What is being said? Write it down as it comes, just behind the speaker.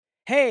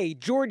Hey,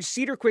 George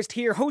Cedarquist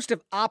here, host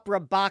of Opera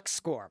Box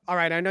Score. All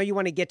right, I know you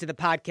want to get to the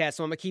podcast,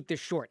 so I'm going to keep this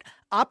short.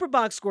 Opera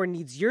Box Score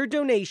needs your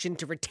donation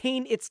to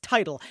retain its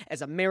title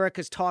as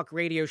America's talk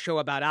radio show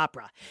about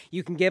opera.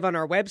 You can give on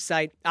our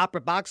website,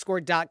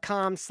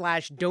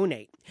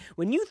 operaboxscore.com/donate.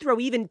 When you throw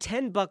even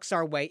 $10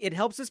 our way, it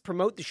helps us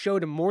promote the show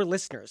to more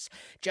listeners.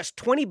 Just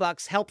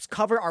 $20 helps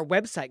cover our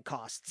website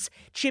costs.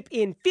 Chip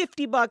in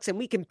 $50 and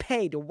we can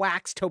pay to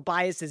wax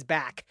Tobias's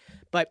back.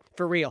 But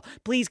for real,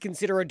 please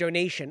consider a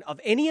donation of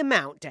any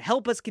amount to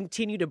help us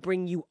continue to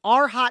bring you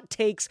our hot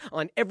takes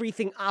on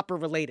everything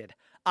opera-related.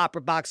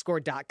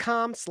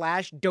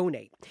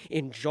 operaboxscore.com/donate.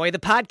 Enjoy the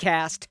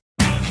podcast.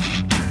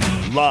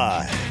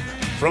 Live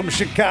from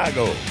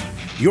Chicago,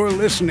 you're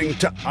listening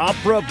to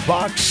Opera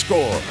Box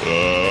Score.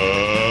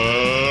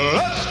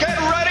 Let's get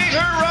ready to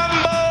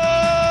rumble!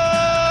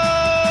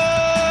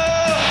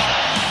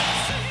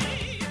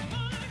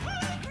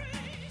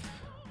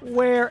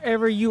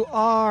 Wherever you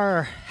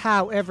are,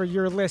 however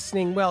you're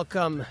listening,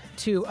 welcome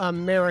to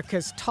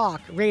America's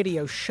talk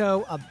radio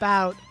show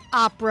about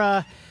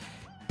opera,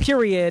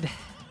 period.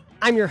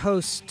 I'm your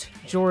host,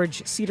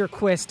 George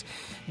Cedarquist,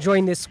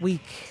 joined this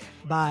week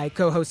by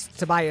co-hosts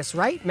Tobias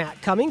Wright,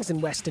 Matt Cummings,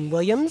 and Weston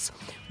Williams.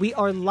 We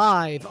are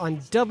live on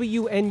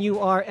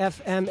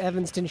WNUR-FM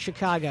Evanston,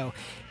 Chicago.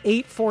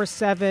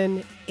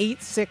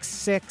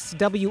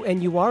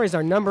 847-866-WNUR is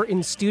our number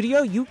in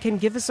studio. You can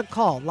give us a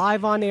call,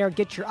 live on air,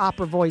 get your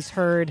opera voice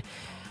heard.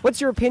 What's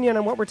your opinion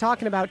on what we're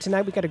talking about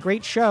tonight? We got a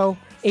great show.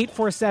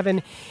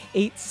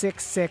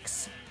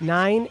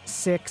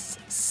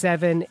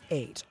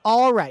 847-866-9678.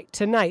 All right,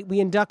 tonight we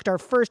induct our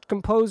first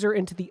composer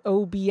into the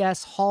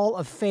OBS Hall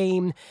of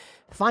Fame.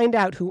 Find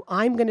out who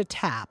I'm going to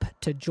tap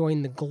to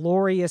join the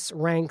glorious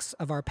ranks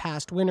of our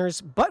past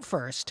winners. But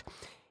first,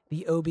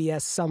 the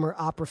OBS Summer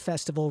Opera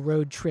Festival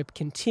road trip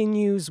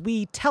continues.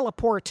 We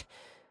teleport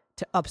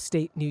to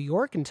upstate New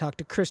York and talk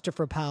to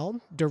Christopher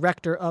Powell,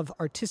 Director of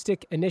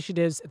Artistic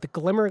Initiatives at the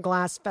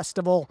Glimmerglass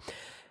Festival,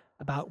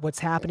 about what's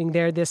happening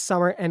there this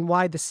summer and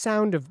why the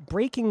sound of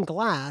breaking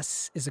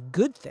glass is a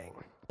good thing.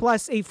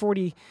 Plus,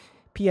 9:40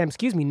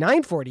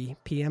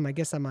 p.m., I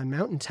guess I'm on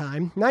Mountain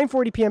Time.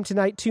 9:40 p.m.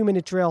 tonight,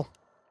 2-minute drill.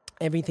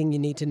 Everything you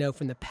need to know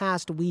from the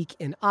past week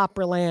in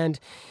Operaland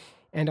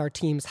and our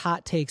team's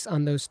hot takes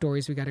on those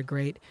stories. We got a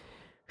great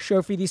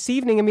show for you this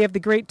evening, and we have the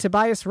great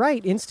Tobias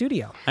Wright in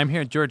studio. I'm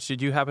here. George,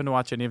 did you happen to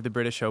watch any of the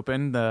British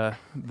Open, the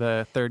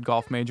third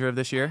golf major of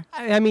this year?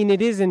 I mean,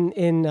 it is in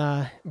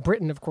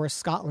Britain, of course,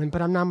 Scotland,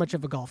 but I'm not much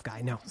of a golf guy,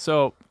 no.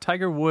 So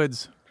Tiger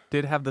Woods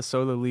did have the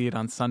solo lead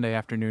on Sunday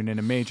afternoon in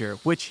a major,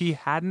 which he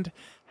hadn't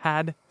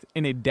had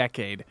in a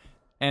decade.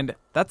 And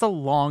that's a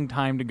long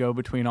time to go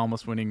between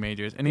almost winning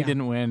majors. And he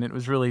didn't win. It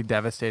was really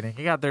devastating.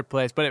 He got third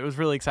place, but it was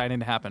really exciting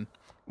to happen.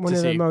 One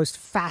of the most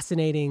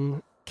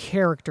fascinating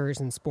characters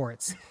in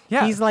sports.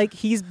 Yeah.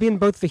 He's been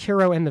both the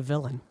hero and the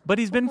villain. But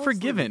he's been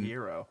forgiven.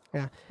 Hero.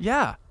 Yeah.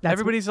 Yeah.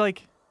 Everybody's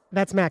like...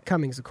 That's Matt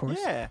Cummings, of course.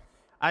 Yeah.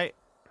 I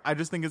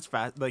just think it's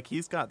fast. Like,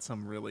 he's got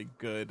some really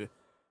good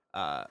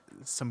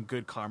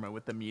karma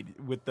with the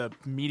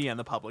media and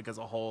the public as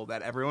a whole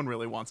that everyone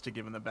really wants to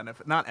give him the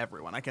benefit. Not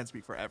everyone. I can't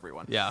speak for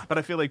everyone. Yeah. But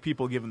I feel like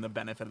people give him the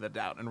benefit of the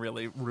doubt and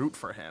really root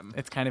for him.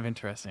 It's kind of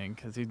interesting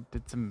because he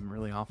did some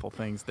really awful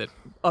things that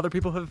other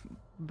people have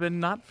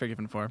been not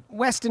forgiven for.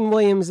 Weston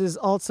Williams is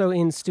also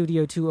in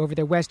Studio 2 over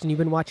there. Weston, you've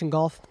been watching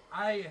golf?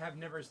 I have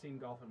never seen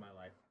golf in my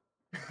life.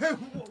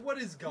 What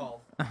is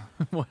golf?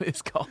 What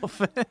is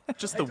golf?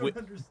 Just I the don't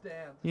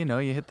understand. You know,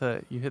 you hit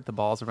the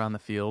balls around the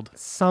field.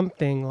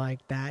 Something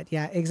like that.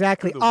 Yeah,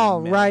 exactly. Through the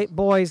All windmill. right,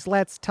 boys,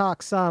 let's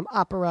talk some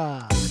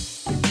opera.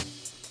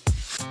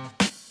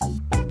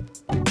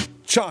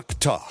 Chalk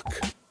Talk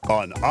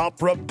on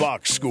Opera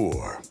Box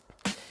Score.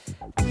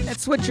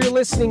 That's what you're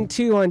listening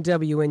to on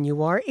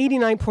WNUR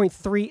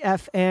 89.3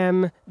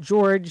 FM.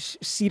 George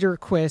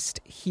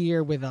Cedarquist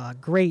here with a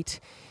great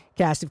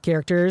cast of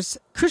characters.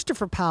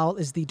 Christopher Powell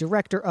is the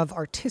Director of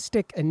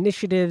Artistic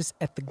Initiatives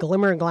at the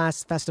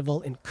Glimmerglass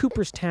Festival in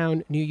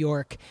Cooperstown, New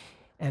York,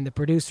 and the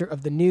producer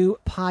of the new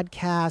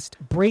podcast,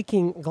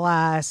 Breaking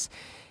Glass.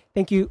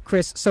 Thank you,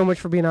 Chris, so much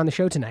for being on the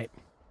show tonight.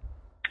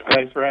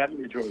 Thanks for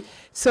having me, George.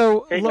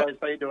 So, Hey, guys,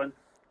 how you doing?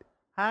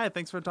 Hi,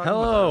 thanks for talking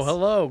with us.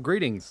 Hello,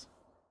 greetings.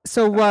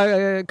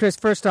 So, Chris,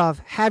 first off,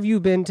 have you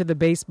been to the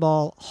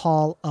Baseball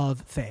Hall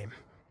of Fame?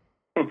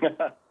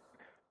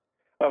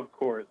 Of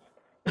course.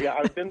 Yeah,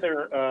 I've been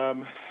there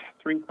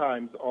 3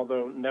 times,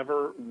 although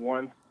never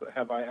once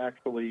have I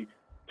actually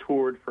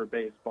toured for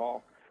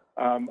baseball.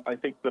 I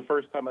think the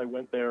first time I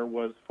went there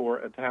was for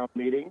a town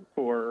meeting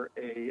for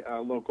a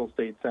local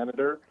state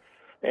senator.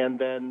 And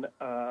then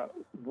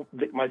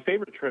my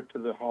favorite trip to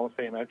the Hall of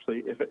Fame,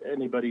 actually, if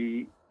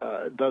anybody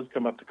does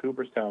come up to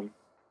Cooperstown,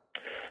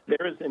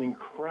 there is an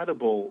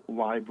incredible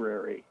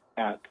library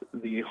at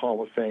the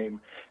Hall of Fame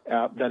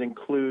that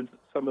includes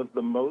some of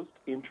the most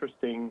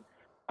interesting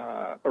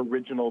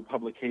original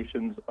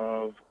publications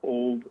of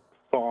old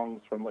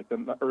songs from like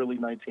the early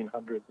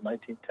 1900s,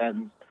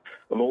 1910s,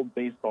 of old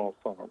baseball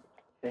songs.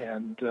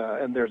 And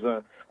there's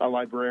a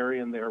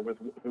librarian there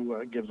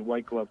who gives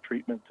white glove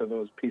treatment to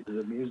those pieces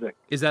of music.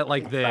 Is that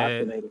like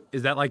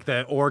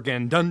the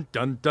organ dun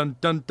dun dun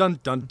dun dun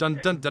dun dun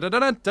dun da da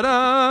da da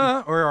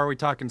da, or are we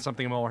talking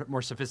something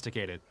more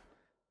sophisticated?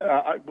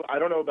 I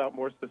don't know about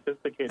more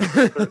sophisticated,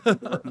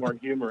 certainly more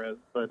humorous,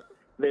 but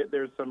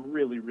there's some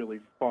really, really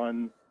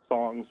fun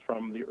songs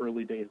from the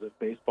early days of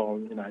baseball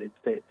in the United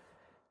States.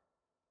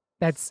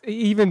 That's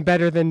even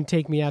better than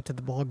Take Me Out to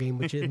the Ball Game,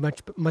 which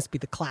must be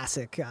the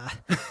classic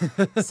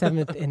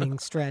seventh inning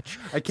stretch.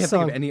 I can't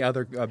think of any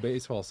other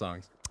baseball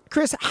songs.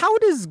 Chris, how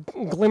does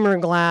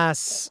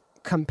Glimmerglass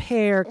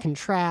compare,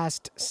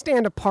 contrast,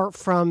 stand apart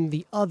from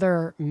the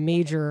other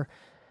major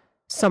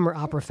summer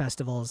opera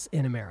festivals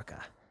in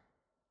America?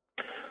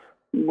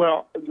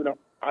 Well,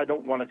 I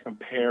don't want to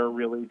compare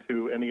really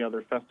to any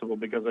other festival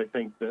because I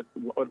think that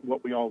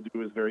what we all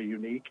do is very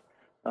unique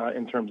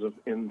in terms of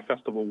in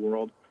festival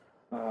world.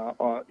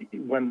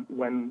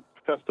 When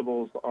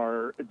festivals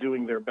are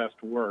doing their best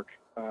work,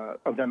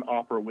 then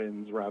opera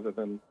wins rather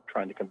than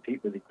trying to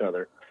compete with each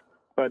other.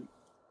 But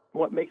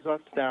what makes us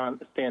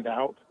stand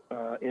out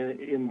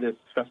in this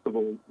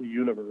festival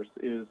universe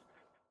is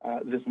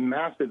this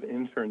massive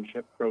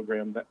internship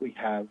program that we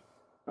have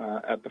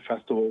at the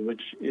festival,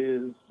 which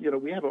is,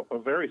 we have a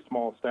very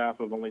small staff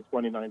of only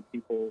 29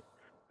 people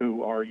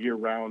who are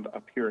year-round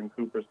up here in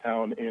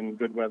Cooperstown in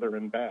good weather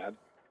and bad.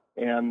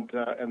 And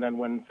then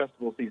when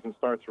festival season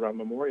starts around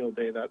Memorial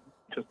Day, that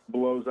just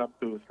blows up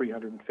to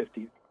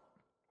 350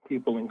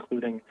 people,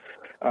 including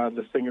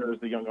the singers,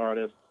 the young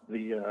artists,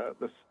 the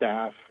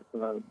staff,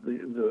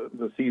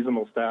 the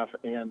seasonal staff,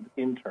 and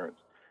interns.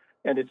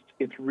 And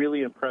it's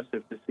really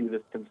impressive to see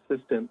this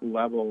consistent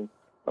level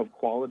of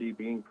quality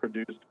being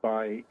produced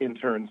by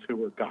interns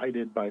who are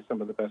guided by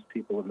some of the best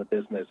people in the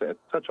business at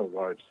such a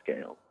large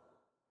scale.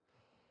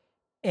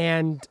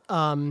 And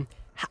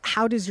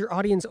how does your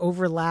audience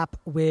overlap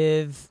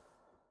with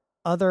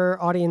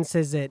other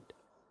audiences at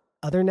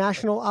other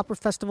national opera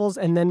festivals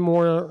and then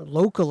more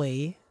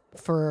locally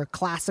for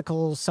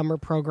classical summer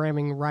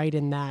programming right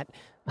in that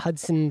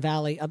Hudson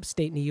Valley,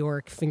 upstate New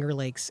York, Finger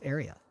Lakes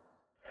area?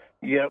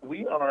 Yeah,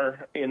 we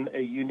are in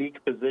a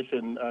unique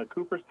position.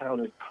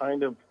 Cooperstown is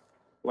kind of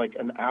like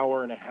an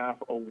hour and a half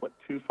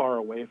too far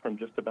away from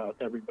just about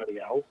everybody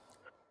else.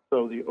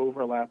 So the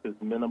overlap is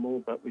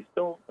minimal, but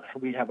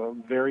we have a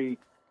very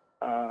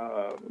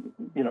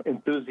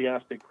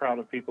enthusiastic crowd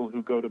of people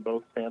who go to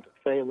both Santa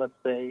Fe, let's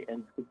say,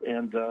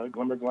 and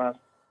Glimmerglass.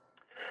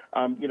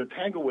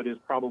 Tanglewood is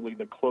probably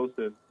the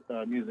closest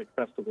music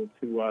festival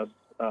to us,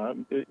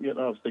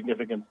 of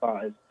significant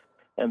size,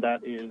 and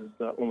that is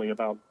only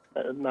about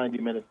 90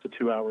 minutes to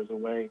 2 hours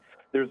away.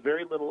 There's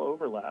very little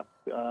overlap.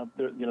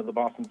 The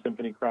Boston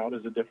Symphony crowd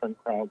is a different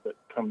crowd that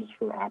comes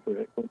for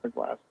opera at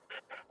Glimmerglass.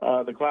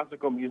 The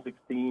classical music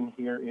scene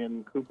here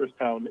in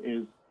Cooperstown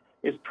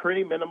is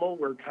pretty minimal.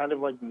 We're kind of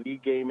like the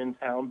game in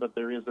town, but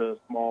there is a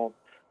small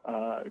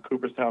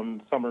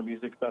Cooperstown Summer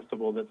Music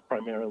Festival that's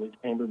primarily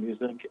chamber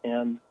music.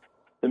 And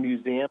the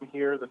museum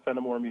here, the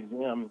Fenimore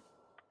Museum,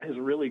 is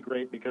really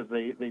great because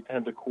they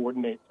tend to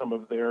coordinate some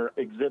of their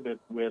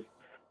exhibits with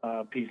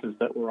pieces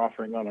that we're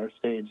offering on our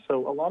stage.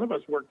 So a lot of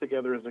us work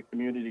together as a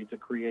community to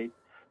create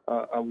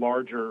a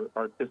larger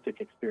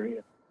artistic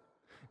experience.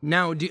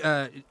 Now,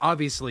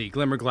 obviously,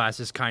 Glimmerglass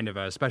is kind of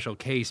a special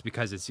case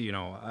because it's,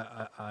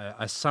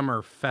 a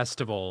summer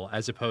festival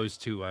as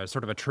opposed to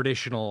sort of a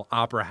traditional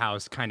opera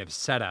house kind of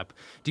setup.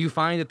 Do you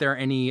find that there are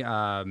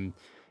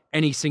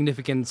any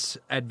significant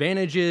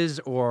advantages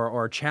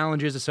or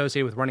challenges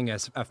associated with running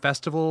a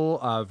festival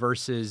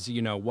versus,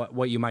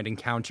 what you might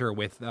encounter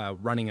with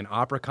running an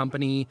opera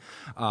company?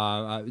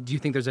 Do you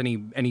think there's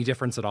any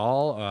difference at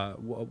all?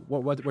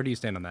 Where do you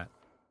stand on that?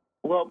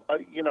 Well,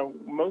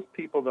 most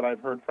people that I've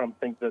heard from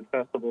think that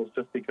festivals,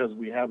 just because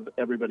we have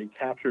everybody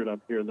captured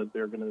up here, that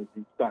they're going to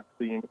be stuck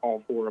seeing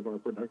all four of our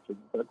productions.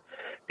 But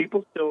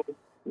people still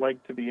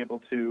like to be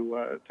able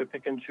to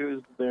pick and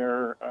choose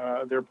their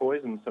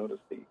poison, so to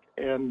speak.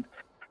 And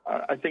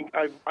I think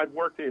I've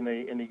worked in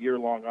a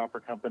year-long opera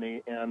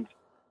company, and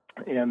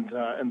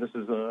this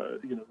is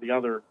the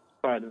other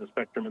side of the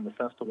spectrum in the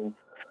festival.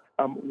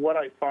 What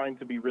I find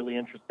to be really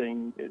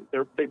interesting is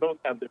they both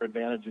have their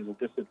advantages and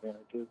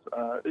disadvantages.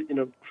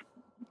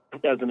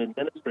 As an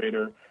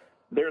administrator,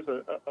 there's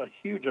a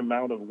huge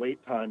amount of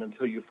wait time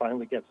until you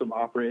finally get some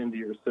opera into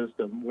your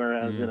system.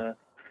 Whereas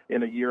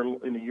in a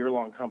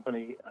year-long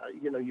company,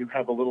 you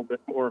have a little bit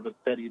more of a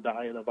steady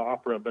diet of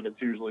opera, but it's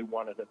usually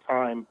one at a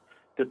time,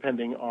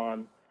 depending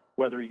on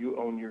whether you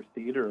own your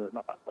theater or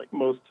not.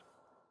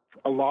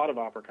 A lot of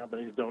opera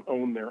companies don't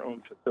own their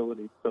own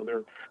facilities, so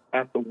they're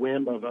at the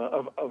whim of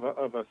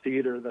a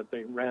theater that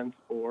they rent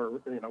or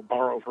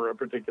borrow for a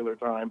particular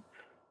time.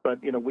 But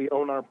we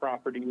own our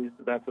properties.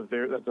 That's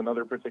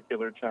another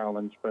particular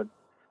challenge. But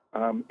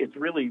it's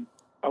really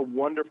a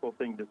wonderful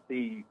thing to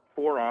see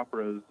 4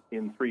 operas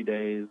in 3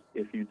 days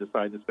if you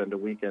decide to spend a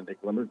weekend at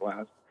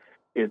Glimmerglass.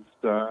 It's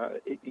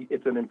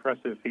an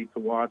impressive feat to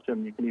watch,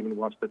 and you can even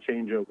watch the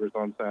changeovers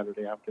on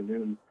Saturday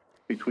afternoon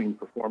between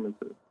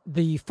performances.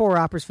 The 4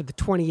 operas for the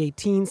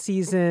 2018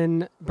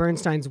 season: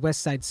 Bernstein's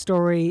West Side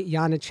Story,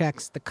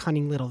 Janacek's The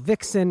Cunning Little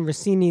Vixen,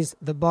 Rossini's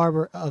The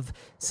Barber of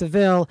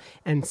Seville,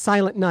 and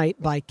Silent Night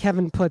by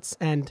Kevin Putz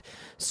and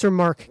Sir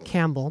Mark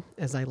Campbell,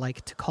 as I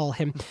like to call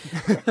him.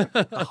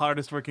 The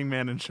hardest working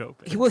man in show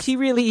business. Well, he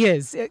really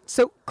is.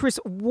 So, Chris,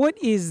 what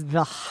is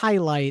the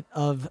highlight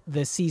of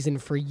the season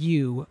for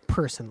you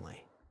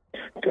personally?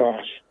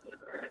 Gosh,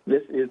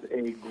 this is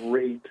a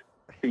great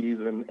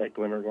season at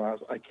Glimmerglass.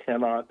 I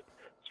cannot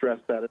stress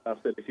that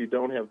enough, that if you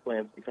don't have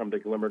plans to come to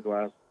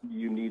Glimmerglass,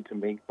 you need to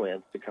make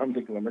plans to come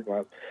to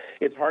Glimmerglass.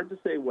 It's hard to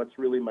say what's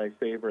really my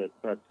favorite,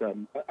 but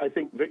I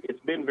think it's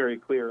been very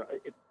clear.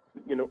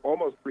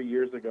 Almost 3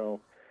 years ago,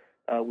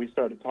 we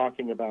started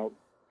talking about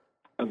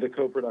the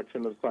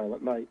co-production of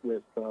Silent Night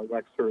with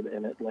Wexford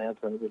and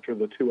Atlanta, which are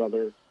the 2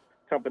 other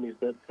companies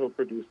that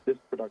co-produced this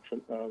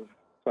production of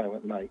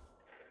Silent Night.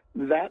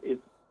 That is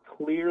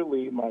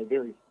clearly my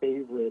very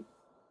favorite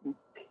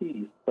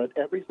piece, but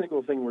every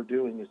single thing we're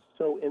doing is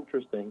so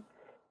interesting.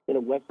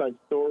 West Side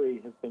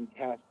Story has been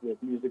cast with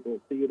musical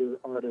theater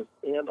artists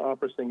and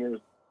opera singers,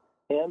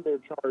 and they're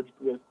charged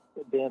with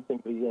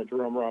dancing the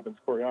Jerome Robbins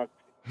choreography.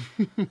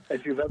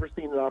 If you've ever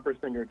seen an opera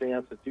singer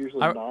dance, it's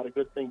usually not a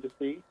good thing to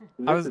see.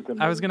 I was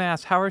going to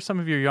ask, how are some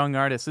of your young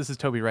artists, this is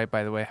Toby Wright,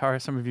 by the way, how are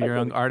some of your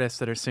young artists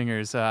that are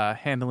singers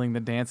handling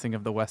the dancing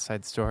of the West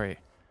Side Story?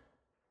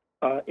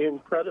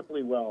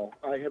 Incredibly well.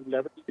 I have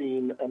never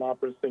seen an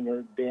opera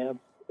singer dance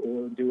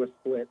or do a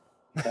split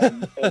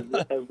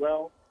as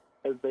well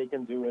as they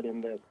can do it in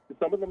this.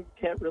 Some of them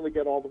can't really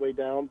get all the way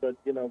down, but,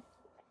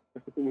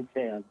 you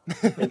can.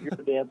 If you're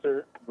a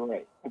dancer,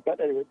 great.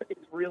 But anyway,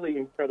 it's really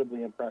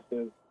incredibly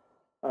impressive.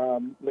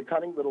 The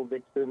Cunning Little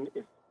Vixen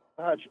is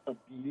such a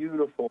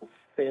beautiful,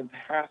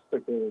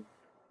 fantastical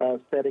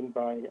setting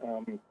by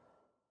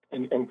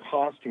and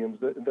costumes.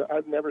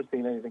 I've never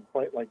seen anything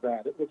quite like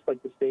that. It looks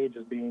like the stage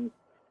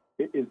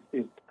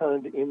is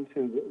turned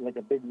into like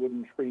a big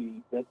wooden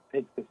tree that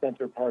takes the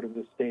center part of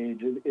the stage.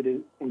 It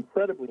is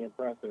incredibly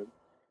impressive.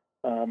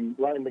 Ryan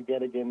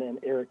McGettigan and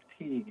Eric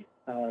Teague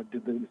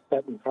did the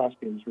set and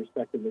costumes,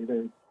 respectively.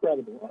 They're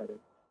incredible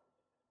artists.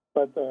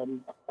 But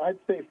I'd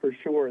say for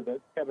sure that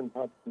Kevin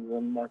Putz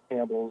and Mark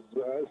Campbell's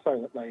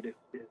Silent Night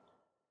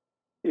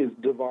is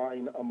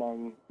divine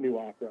among new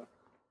opera.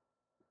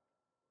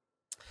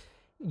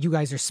 You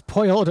guys are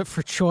spoiled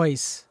for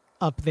choice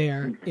up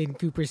there in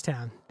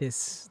Cooperstown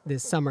this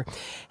summer.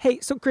 Hey,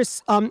 so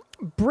Chris,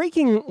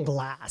 Breaking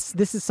Glass,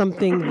 this is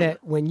something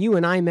that when you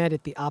and I met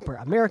at the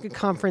Opera America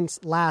Conference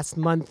last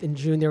month in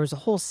June, there was a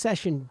whole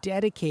session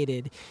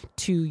dedicated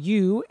to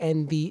you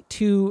and the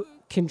 2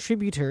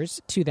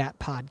 contributors to that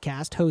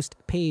podcast, host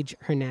Paige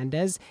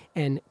Hernandez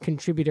and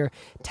contributor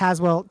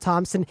Tazwell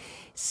Thompson.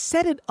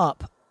 Set it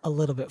up a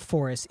little bit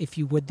for us, if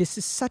you would. This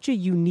is such a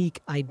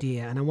unique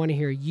idea, and I want to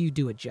hear you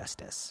do it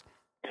justice.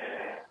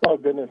 Oh,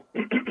 goodness.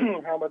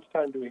 How much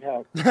time do we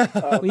have?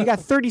 Well, you got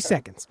 30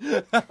 seconds.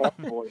 Oh,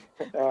 boy.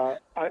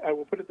 I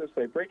will put it this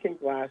way. Breaking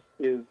Glass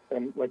is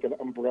like an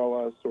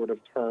umbrella sort of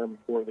term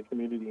for the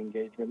community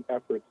engagement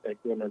efforts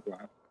at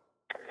Glimmerglass.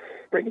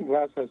 Breaking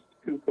Glass has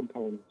 2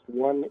 components.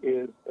 One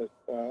is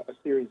a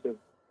series of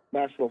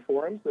national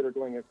forums that are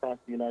going across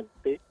the United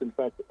States. In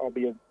fact, I'll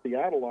be at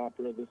Seattle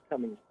Opera this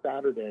coming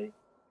Saturday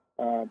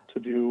to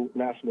do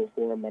National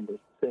Forum number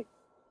 6.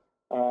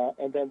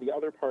 And then the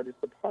other part is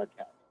the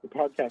podcast. The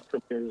podcast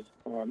premieres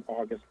on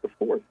August the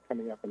 4th,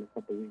 coming up in a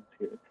couple weeks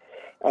here.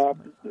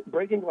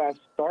 Breaking Glass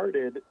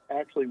started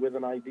actually with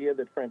an idea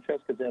that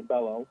Francesca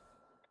Zambello,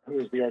 who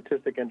is the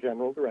artistic and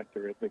general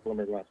director at the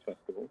Glimmerglass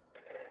Festival,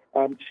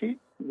 she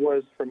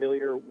was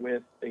familiar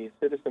with a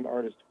citizen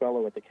artist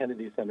fellow at the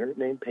Kennedy Center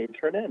named Paige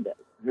Hernandez,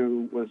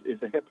 who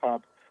is a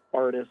hip-hop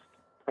artist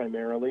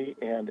primarily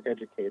and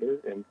educator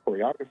and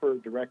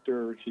choreographer,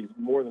 director. She's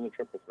more than a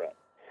triple threat.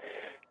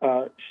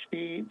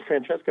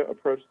 Francesca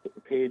approached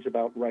Paige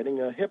about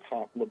writing a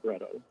hip-hop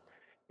libretto.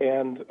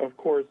 And, of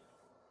course,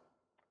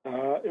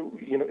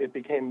 it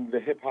became the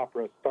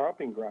hip-opera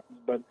stomping grounds.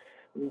 But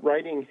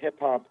writing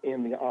hip-hop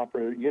in the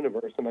opera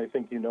universe, and I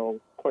think you know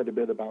quite a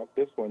bit about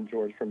this one,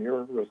 George, from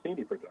your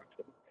Rossini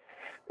production,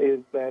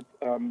 is that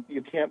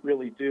you can't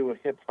really do a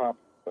hip-hop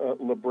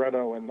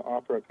libretto and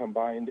opera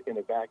combined in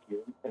a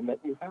vacuum, and that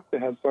you have to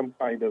have some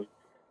kind of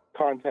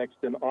context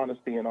and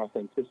honesty and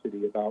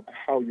authenticity about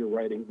how you're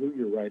writing, who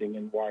you're writing,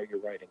 and why you're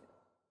writing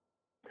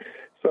it.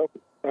 So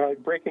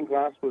Breaking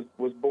Glass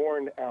was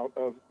born out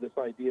of this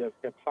idea of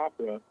hip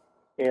opera,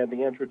 and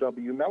the Andrew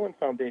W. Mellon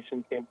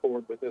Foundation came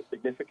forward with a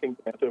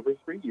significant grant over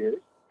 3 years,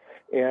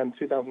 and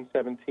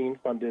 2017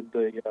 funded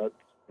the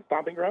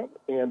Stomping Ground,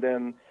 and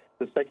then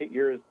the second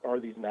year are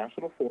these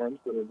national forums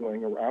that are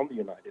going around the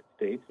United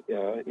States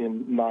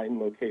in 9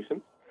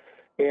 locations.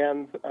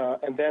 And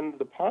then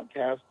the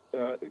podcast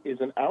is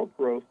an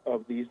outgrowth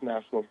of these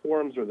national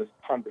forums, or this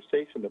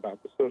conversation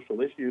about the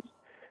social issues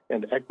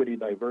and equity,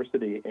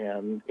 diversity,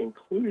 and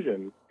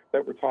inclusion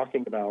that we're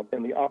talking about.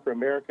 And the Opera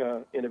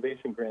America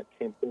Innovation Grant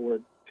came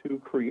forward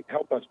to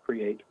help us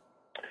create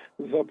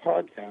the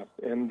podcast.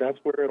 And that's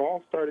where it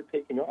all started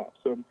taking off.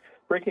 So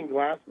Breaking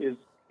Glass is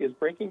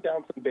breaking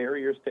down some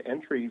barriers to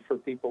entry for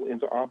people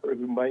into opera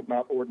who might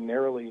not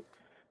ordinarily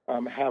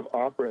have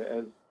opera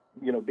as,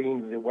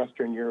 being the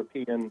Western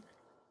European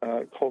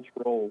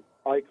cultural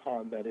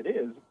icon that it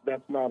is.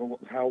 That's not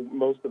how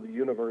most of the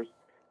universe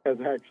has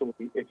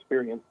actually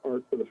experienced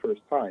art for the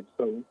first time.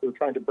 So we're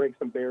trying to break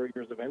some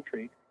barriers of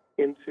entry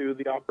into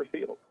the opera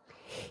field.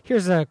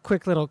 Here's a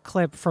quick little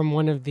clip from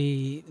one of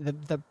the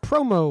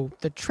promo,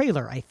 the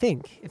trailer, I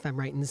think, if I'm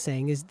right in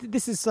saying, is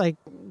this is like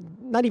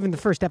not even the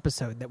first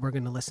episode that we're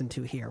going to listen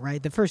to here,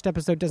 right? The first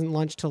episode doesn't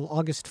launch till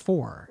August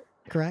 4,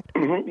 correct?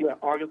 Mm-hmm. Yeah,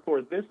 August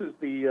 4th. This is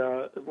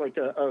the like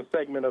a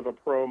segment of a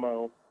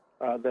promo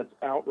that's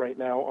out right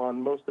now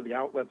on most of the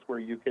outlets where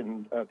you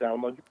can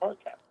download your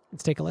podcast.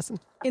 Let's take a listen.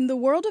 In the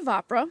world of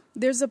opera,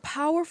 there's a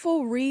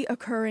powerful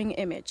reoccurring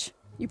image.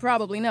 You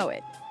probably know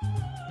it.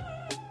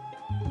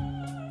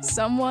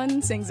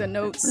 Someone sings a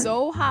note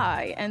so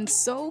high and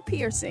so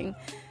piercing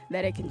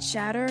that it can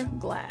shatter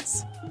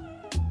glass.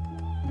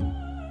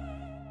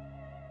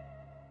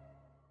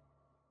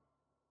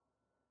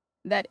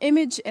 That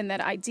image and that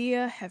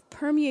idea have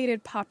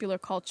permeated popular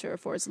culture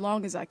for as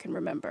long as I can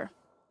remember.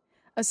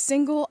 A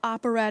single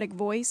operatic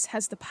voice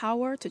has the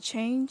power to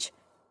change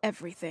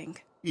everything.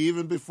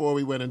 Even before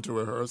we went into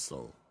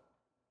rehearsal,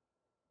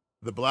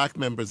 the black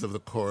members of the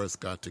chorus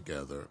got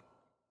together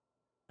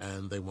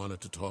and they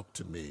wanted to talk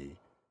to me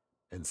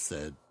and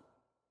said,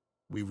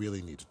 we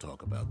really need to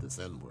talk about this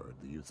N-word,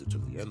 the usage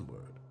of the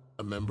N-word.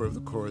 A member of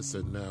the chorus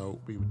said, no,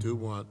 we do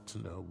want to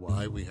know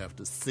why we have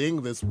to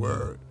sing this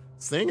word.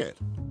 Sing it.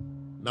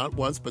 Not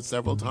once, but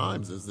several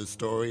times as this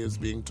story is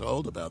being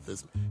told about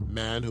this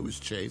man who was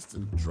chased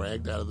and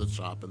dragged out of the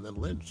shop and then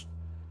lynched.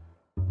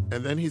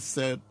 And then he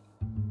said,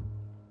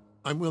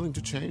 I'm willing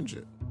to change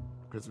it.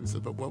 Because we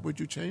said, but what would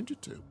you change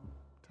it to?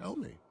 Tell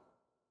me.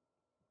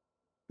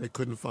 They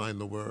couldn't find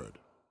the word.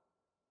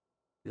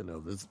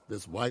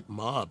 This white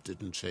mob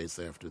didn't chase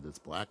after this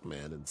black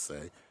man and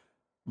say,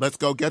 let's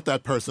go get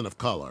that person of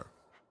color.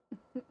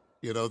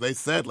 They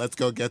said, let's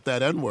go get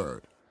that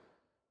N-word.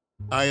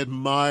 I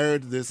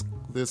admired this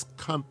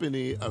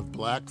company of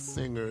black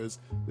singers,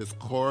 this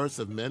chorus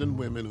of men and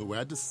women who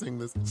had to sing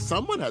this.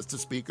 Someone has to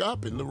speak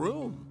up in the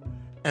room.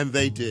 And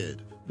they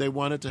did. They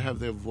wanted to have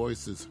their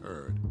voices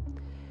heard.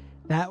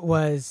 That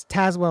was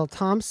Tazewell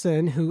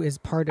Thompson, who is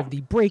part of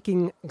the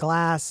Breaking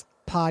Glass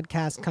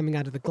podcast coming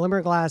out of the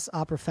Glimmerglass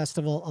Opera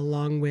Festival,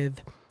 along with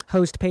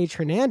host Paige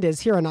Hernandez.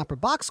 Here on Opera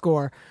Box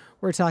Score,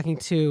 we're talking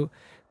to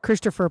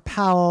Christopher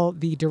Powell,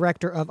 the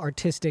Director of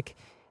Artistic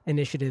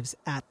Initiatives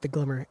at the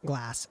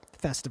Glimmerglass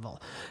Festival.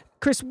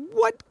 Chris,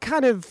 what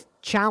kind of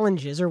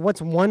challenges, or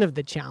what's one of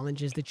the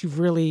challenges that you've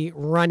really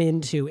run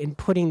into in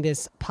putting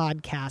this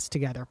podcast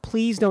together?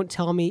 Please don't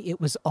tell me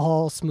it was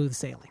all smooth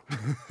sailing.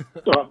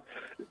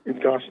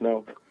 Gosh,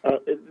 no.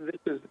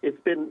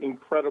 It's been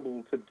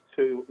incredible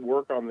to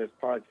work on this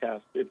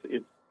podcast.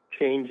 It's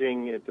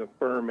changing. It's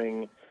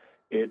affirming.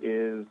 It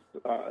is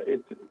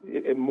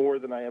it's more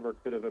than I ever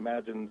could have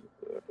imagined.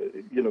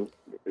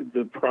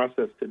 The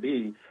process to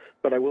be.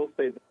 But I will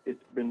say that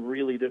it's been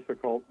really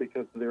difficult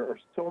because there are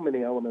so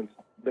many elements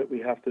that we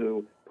have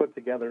to put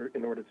together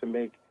in order to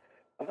make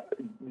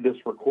this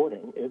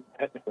recording.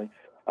 Technically,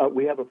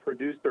 we have a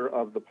producer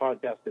of the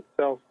podcast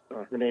itself.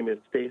 Her name is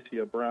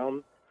Stacia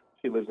Brown.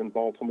 She lives in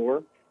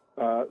Baltimore.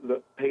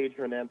 The Paige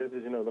Hernandez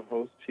is, the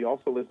host. She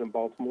also lives in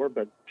Baltimore,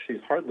 but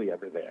she's hardly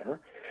ever there.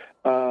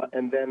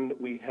 And then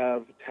we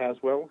have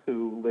Tazewell,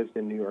 who lives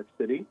in New York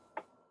City,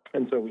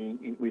 and so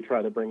we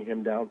try to bring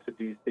him down to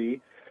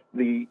D.C.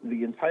 The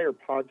entire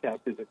podcast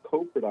is a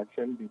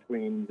co-production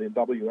between the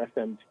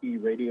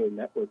WFMT radio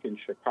network in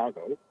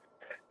Chicago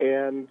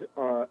and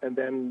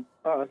then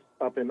us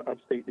up in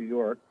upstate New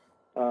York,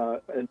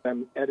 and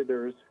then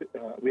editors.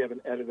 We have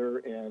an editor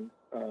and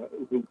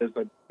who is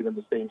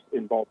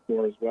in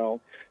Baltimore as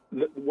well.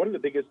 One of the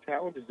biggest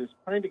challenges is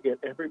trying to get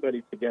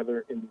everybody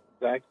together in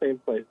the exact same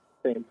place,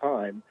 same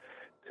time,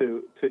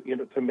 to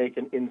make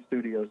an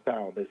in-studio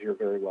sound, as you're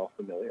very well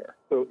familiar.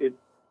 So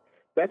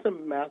that's a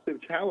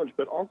massive challenge,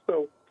 but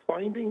also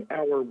finding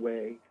our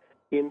way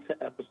into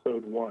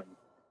episode 1.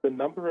 The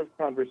number of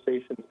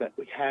conversations that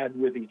we had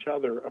with each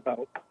other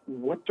about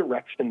what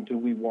direction do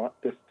we want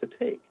this to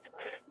take.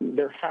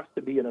 There has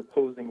to be an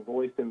opposing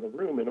voice in the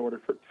room in order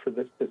for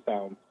this to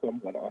sound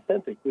somewhat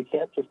authentic. We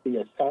can't just be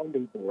a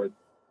sounding board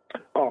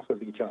off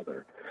of each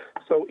other.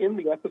 So in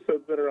the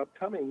episodes that are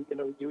upcoming,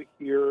 you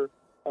hear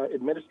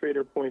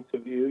administrator points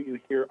of view, you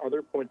hear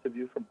other points of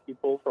view from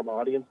people, from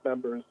audience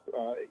members,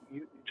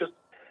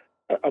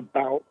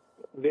 about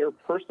their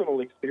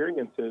personal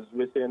experiences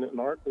within an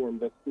art form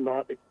that's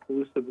not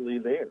exclusively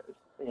theirs.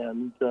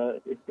 And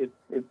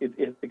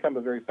it's become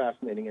a very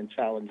fascinating and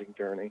challenging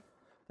journey.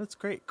 That's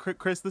great.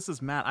 Chris, this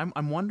is Matt.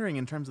 I'm wondering,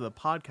 in terms of the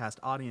podcast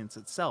audience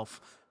itself,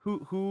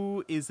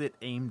 who is it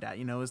aimed at?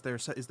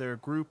 Is there a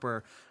group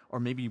or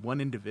maybe one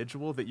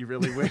individual that you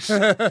really wish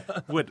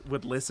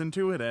would listen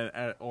to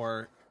it,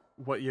 or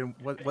what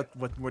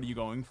are you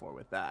going for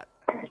with that?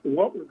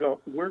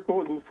 We're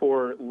going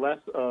for less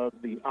of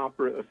the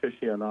opera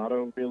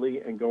aficionado, really,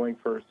 and going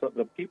for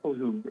the people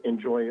who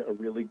enjoy a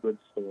really good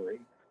story.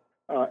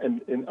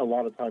 And a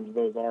lot of times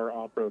those are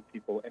opera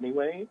people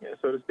anyway,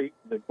 so to speak,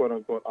 the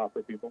quote-unquote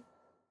opera people.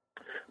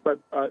 But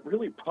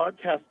really,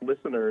 podcast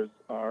listeners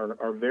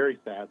are very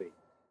savvy,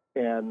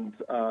 and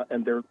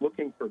they're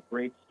looking for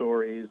great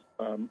stories,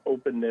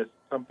 openness,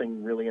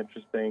 something really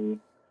interesting.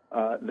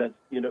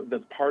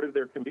 That's part of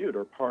their commute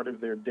or part of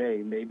their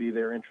day. Maybe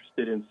they're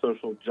interested in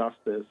social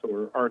justice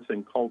or arts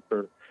and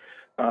culture.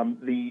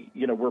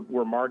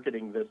 We're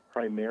marketing this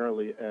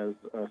primarily as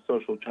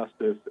social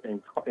justice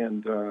and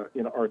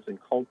arts and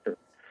culture.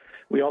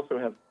 We also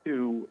have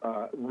two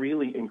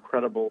really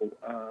incredible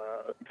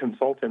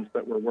consultants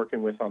that we're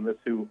working with on this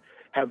who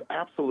have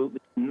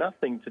absolutely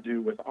nothing to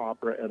do with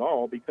opera at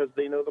all because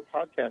they know the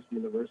podcast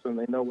universe and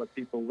they know what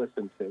people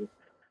listen to.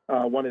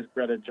 One is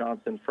Greta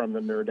Johnson from the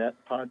Nerdette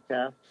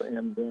podcast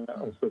and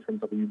also from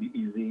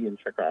WBEZ in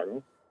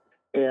Chicago.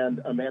 And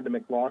Amanda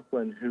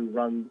McLaughlin, who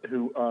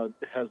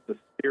has the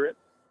Spirit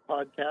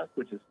podcast,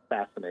 which is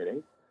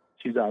fascinating.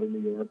 She's out in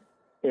New York.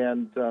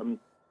 And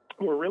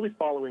we're really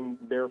following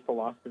their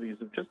philosophies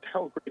of just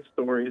tell great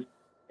stories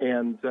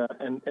and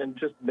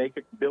just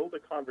build a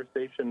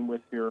conversation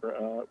with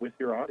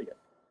your audience.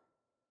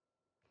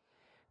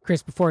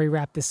 Chris, before we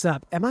wrap this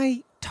up, am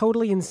I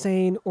totally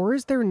insane, or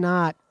is there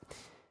not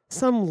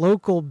some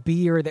local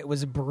beer that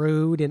was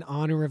brewed in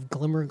honor of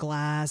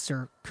Glimmerglass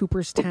or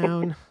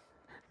Cooperstown?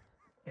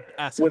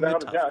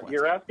 Without a doubt,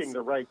 you're asking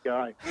the right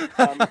guy.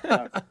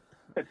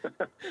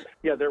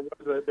 Yeah, there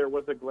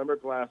was a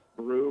Glimmerglass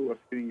brew a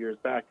few years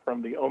back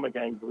from the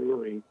Ommegang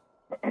Brewery.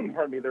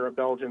 Pardon me, they're a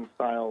Belgian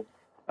style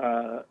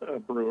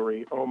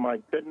brewery. Oh my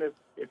goodness,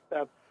 if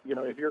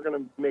you're going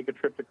to make a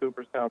trip to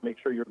Cooperstown, make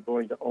sure you're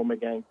going to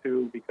Ommegang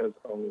too, because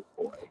oh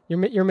boy,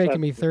 you're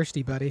making me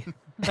thirsty, buddy.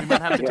 You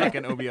might have to take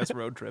an OBS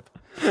road trip.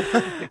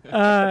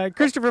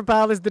 Christopher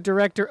Powell is the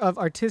director of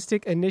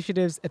artistic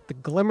initiatives at the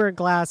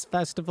Glimmerglass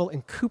Festival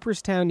in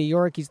Cooperstown, New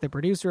York. He's the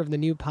producer of the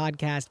new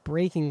podcast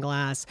Breaking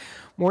Glass.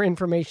 More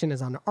information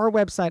is on our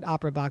website,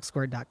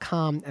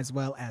 operaboxscore.com, as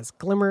well as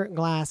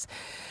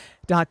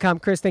glimmerglass.com.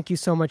 Chris, thank you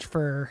so much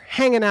for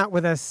hanging out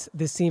with us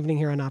this evening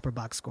here on Opera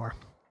Box Score.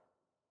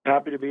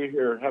 Happy to be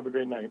here. Have a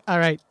great night. All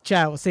right.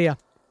 Ciao. We'll see ya.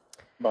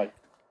 Bye.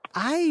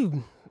 I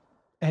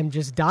am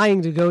just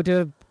dying to go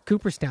to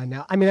Cooperstown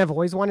now. I mean, I've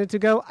always wanted to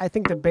go. I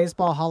think the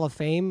Baseball Hall of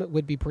Fame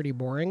would be pretty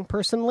boring,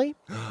 personally.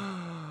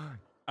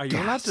 Are you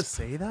allowed to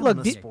say that? Look,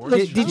 on did sports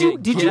you? show?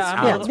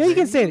 Yeah, no, you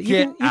can say that.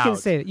 You can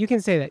say that. You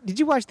can say that. Did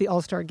you watch the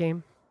All-Star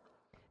game?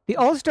 The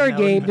All-Star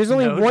game. There's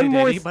only one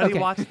more. Anybody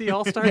watch the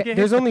All-Star game?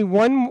 There's only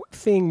one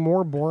thing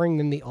more boring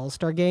than the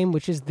All-Star game,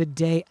 which is the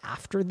day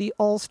after the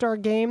All-Star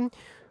game,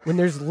 when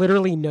there's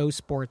literally no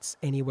sports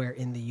anywhere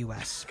in the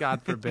U.S.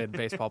 God forbid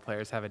baseball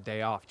players have a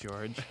day off,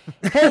 George.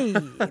 Hey,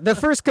 the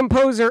first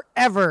composer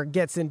ever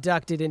gets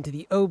inducted into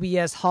the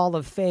OBS Hall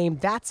of Fame.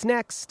 That's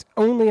next,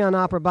 only on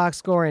Opera Box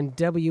Score and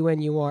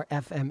WNUR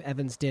FM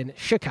Evanston,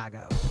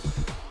 Chicago.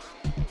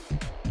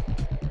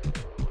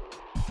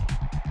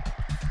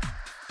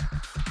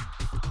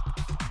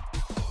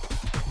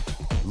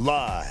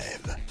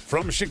 Live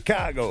from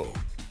Chicago,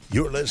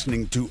 you're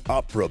listening to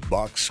Opera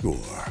Box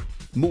Score.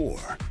 More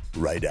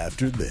right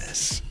after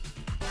this.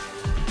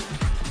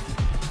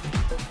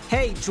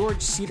 Hey, George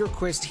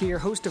Cedarquist here,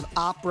 host of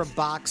Opera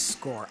Box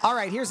Score. All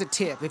right, here's a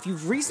tip. If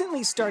you've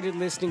recently started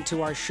listening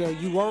to our show,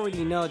 you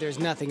already know there's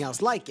nothing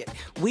else like it.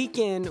 Week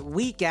in,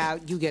 week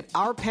out, you get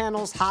our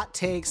panel's hot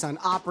takes on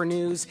opera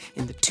news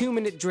in the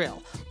 2-minute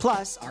drill,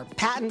 plus our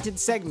patented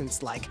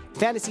segments like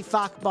Fantasy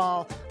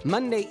Fockball,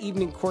 Monday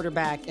Evening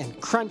Quarterback,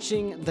 and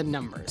Crunching the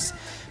Numbers.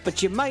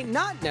 But you might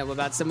not know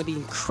about some of the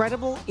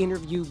incredible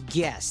interview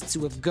guests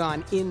who have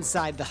gone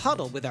inside the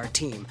huddle with our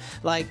team,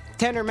 like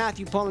tenor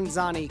Matthew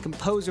Polenzani,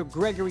 composer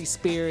Gregory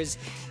Spears,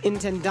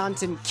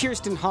 intendantin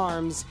Kirsten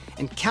Harms,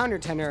 and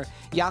countertenor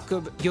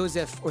Jakub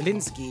Josef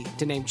Orlinski,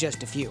 to name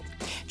just a few.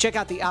 Check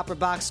out the Opera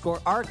Box Score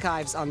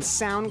archives on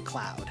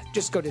SoundCloud.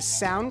 Just go to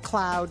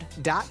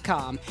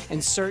soundcloud.com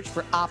and search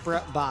for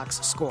Opera Box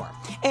Score.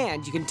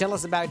 And you can tell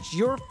us about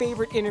your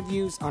favorite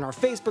interviews on our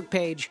Facebook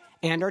page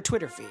and our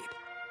Twitter feed.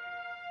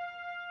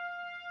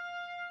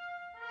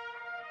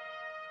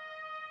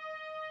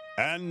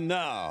 And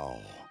now,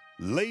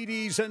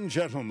 ladies and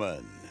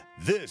gentlemen,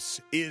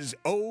 this is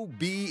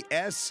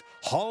OBS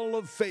Hall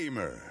of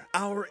Famer,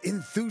 our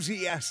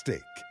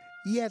enthusiastic,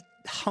 yet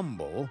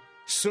humble,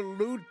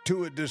 salute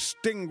to a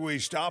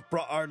distinguished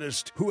opera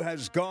artist who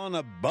has gone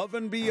above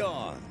and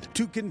beyond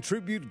to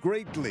contribute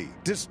greatly,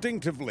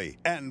 distinctively,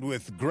 and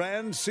with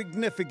grand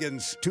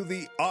significance to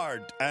the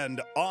art and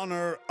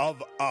honor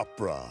of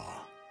opera.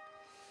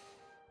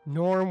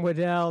 Norm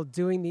Waddell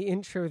doing the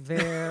intro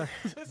there.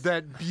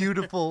 That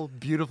beautiful,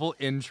 beautiful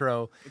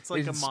intro. It's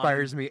like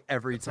inspires me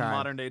every it's time. a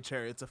modern day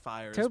Chariots of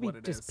Fire. Toby is what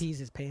it just is. pees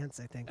his pants,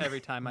 I think. Every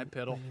time I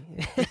piddle.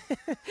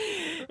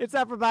 It's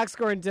Opera Box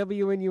Score and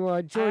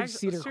WNUR. George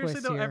Cedarquist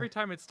Seriously, though, here. every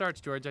time it starts,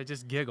 George, I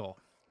just giggle.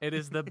 It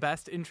is the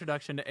best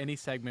introduction to any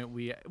segment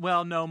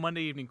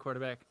Monday Evening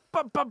Quarterback.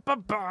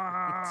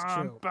 It's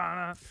true.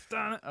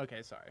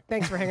 Okay, sorry.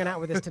 Thanks for hanging out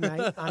with us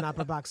tonight on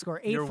Upper Box Score.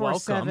 You're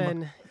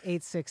welcome.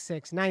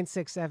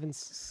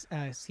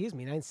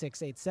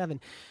 847-866-9687.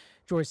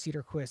 George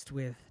Cedarquist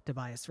with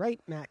Tobias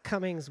Wright, Matt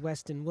Cummings,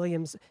 Weston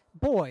Williams.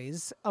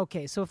 Boys,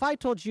 okay, so if I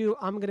told you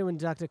I'm going to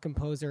induct a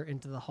composer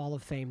into the Hall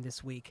of Fame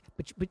this week,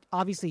 but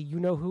obviously you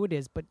know who it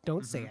is, but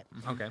don't say it.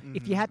 Okay.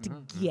 If you had to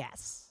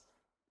guess,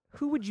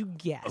 who would you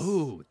guess?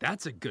 Ooh,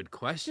 that's a good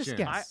question. Just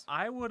guess.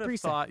 I would 3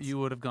 have thought seconds. you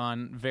would have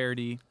gone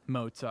Verdi,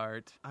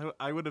 Mozart,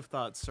 I would have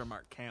thought Sir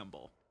Mark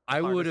Campbell. I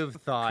would have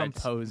thought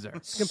composer.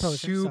 Composer,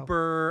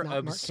 super so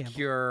not Mark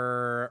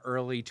obscure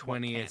early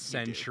 20th can't you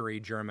century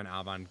German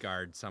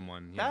avant-garde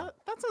someone. you know.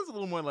 That sounds a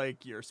little more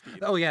like your speed.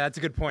 Oh, yeah, that's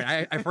a good point.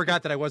 I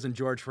forgot that I wasn't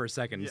George for a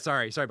second.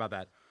 Sorry about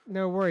that.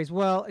 No worries.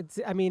 Well, it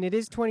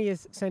is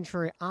 20th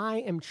century. I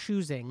am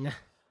choosing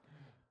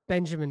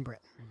Benjamin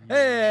Britten.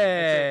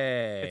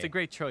 Hey! It's a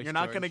great choice. You're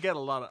not George. going to get a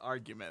lot of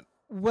argument.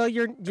 Well,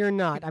 you're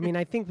not. I mean,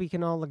 I think we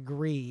can all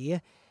agree,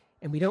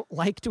 and we don't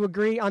like to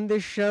agree on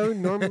this show.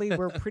 Normally,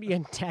 we're pretty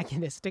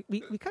antagonistic.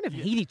 We kind of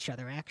hate each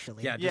other,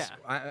 actually. Yeah,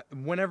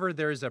 whenever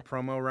there's a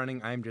promo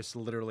running, I'm just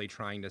literally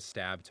trying to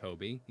stab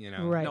Toby, you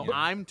know? Right. No,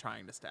 I'm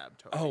trying to stab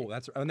Toby. Oh,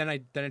 that's and then I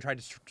tried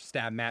to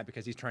stab Matt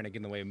because he's trying to get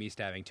in the way of me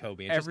stabbing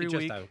Toby. It's Every just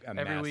week, a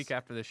every mess. week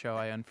after the show,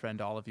 I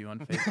unfriend all of you on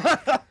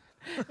Facebook.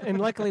 And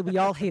luckily, we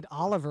all hate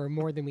Oliver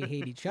more than we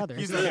hate each other.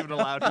 He's not even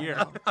allowed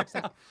here.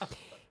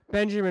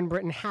 Benjamin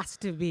Britten has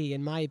to be,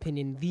 in my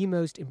opinion, the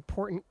most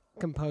important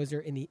composer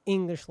in the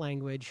English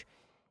language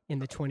in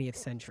the 20th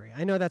century.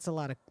 I know that's a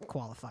lot of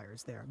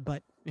qualifiers there,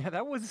 but Yeah,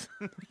 that's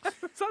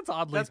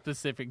oddly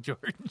specific,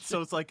 George.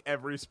 So it's like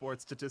every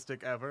sports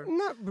statistic ever.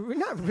 not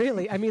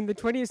really. I mean, the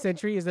 20th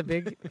century is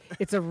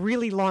it's a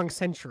really long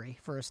century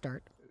for a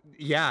start.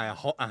 Yeah,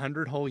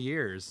 100 whole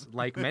years,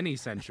 like many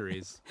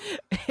centuries.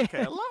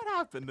 Okay, a lot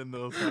happened in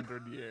those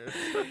 100 years.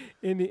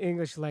 In the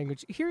English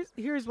language.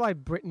 Here's why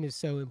Britain is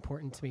so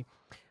important to me.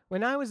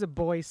 When I was a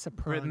boy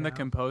soprano, Britain, the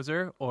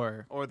composer,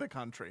 or the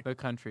country. the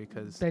country,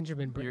 because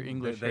Benjamin your Britten.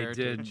 English They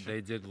heritage.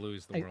 did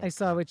lose the world. I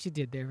saw what you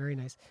did there. Very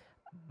nice.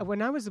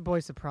 When I was a boy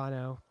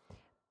soprano,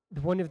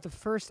 one of the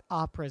first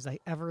operas I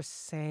ever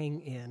sang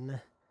in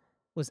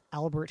was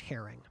Albert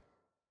Herring.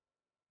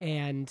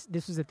 And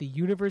this was at the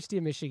University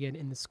of Michigan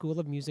in the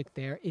School of Music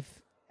there.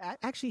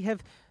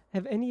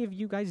 Have any of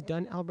you guys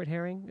done Albert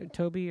Herring,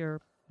 Toby, or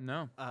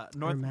No. Matt?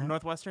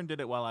 Northwestern did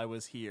it while I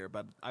was here,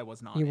 but I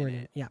was not You in weren't it.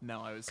 in it, yeah.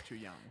 No, I was too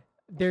young.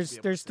 There's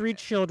able to 3 sing it.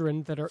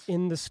 children that are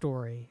in the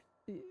story,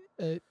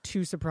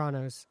 2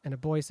 sopranos and a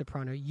boy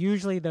soprano.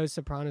 Usually those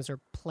sopranos are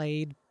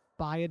played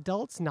by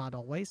adults, not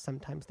always.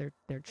 Sometimes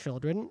they're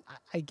children.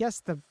 I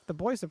guess the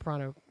boy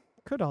soprano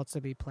could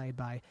also be played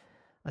by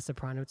a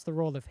soprano. It's the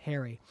role of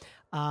Harry.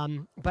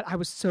 But I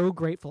was so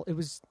grateful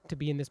to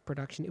be in this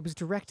production. It was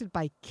directed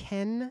by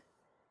Ken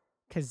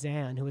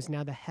Kazan, who is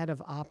now the head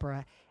of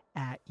opera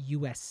at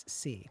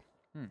USC.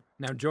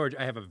 Now, George,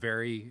 I have a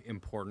very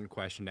important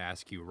question to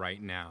ask you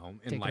right now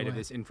in Take it light of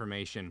away. this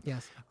information.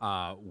 Yes.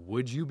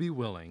 Would you be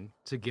willing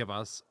to give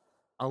us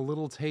a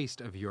little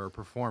taste of your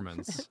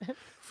performance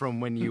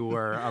from when you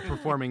were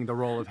performing the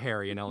role of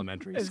Harry in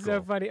elementary It's school?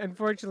 so funny.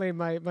 Unfortunately,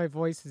 my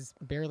voice is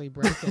barely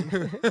broken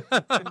since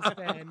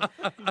then.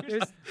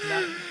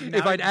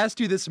 If I'd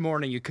asked you this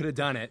morning, you could have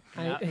done it.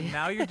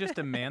 Now you're just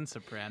a man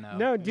soprano.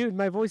 No, dude,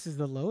 my voice is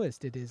the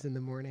lowest it is in the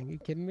morning. you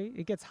kidding me?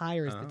 It gets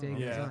higher as the day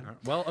goes yeah. on.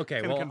 Well,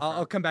 okay. Can Well, confirm.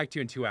 I'll come back to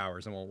you in 2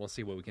 hours, and we'll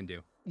see what we can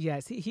do.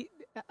 Yes,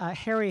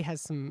 Harry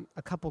has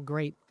a couple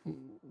great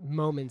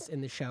moments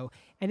in the show,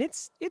 and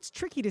it's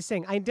tricky to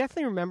sing. I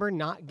definitely remember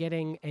not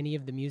getting any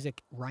of the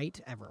music right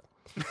ever.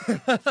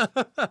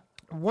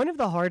 One of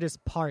the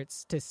hardest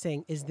parts to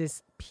sing is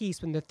this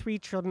piece when the 3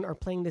 children are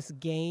playing this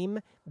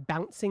game,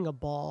 bouncing a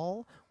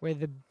ball, where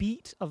the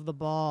beat of the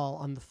ball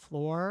on the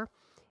floor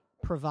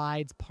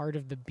provides part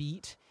of the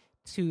beat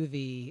to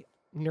the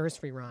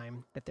nursery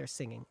rhyme that they're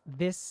singing.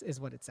 This is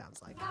what it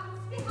sounds like. Bounce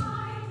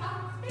behind,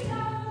 bounce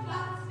below,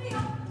 bounce me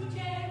up to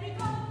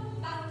Jericho,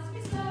 bounce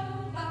me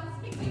slow,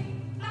 bounce me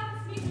quick,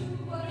 bounce me to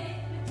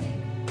arithmetic.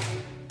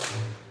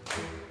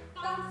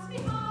 Bounce me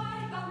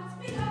high, bounce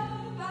me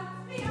low,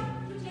 bounce me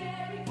up to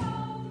Jericho,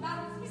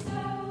 bounce me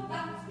slow,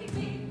 bounce me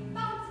quick,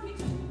 bounce me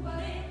to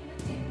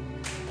arithmetic.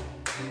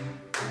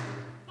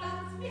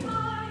 Bounce me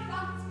high,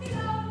 bounce me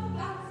low,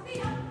 bounce me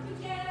up to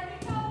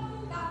Jericho,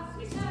 bounce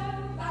me slow,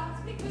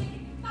 bounce me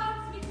quick,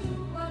 bounce me to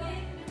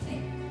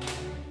arithmetic.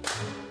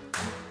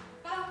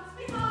 Bounce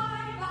me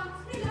high,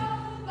 bounce me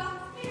low,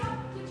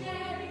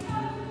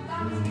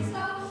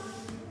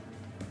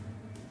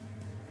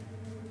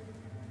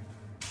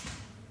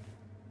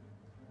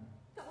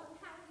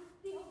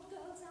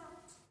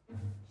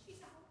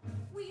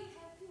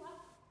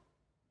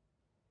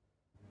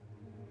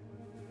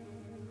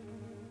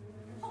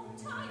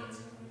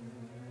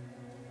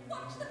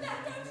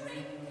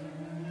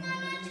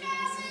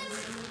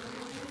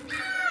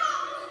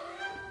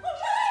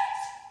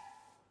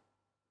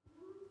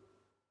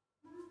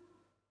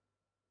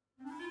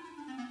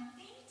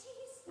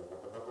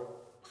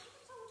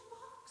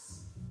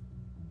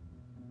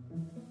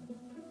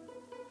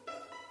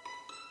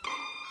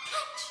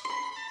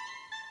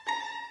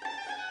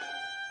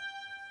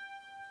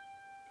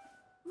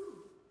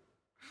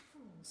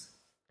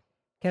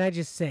 Can I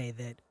just say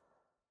that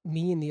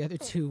me and the other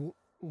two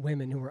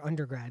women who were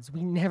undergrads,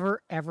 we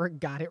never ever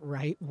got it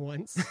right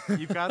once.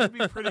 You've got to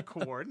be pretty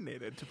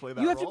coordinated to play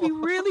that You have to role. be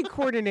really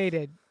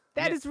coordinated.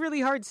 That Yeah. is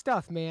really hard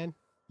stuff, man.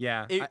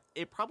 Yeah.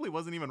 It probably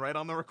wasn't even right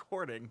on the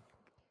recording.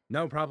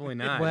 No, probably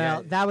not.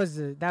 Well,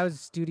 yeah. that was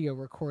studio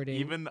recording.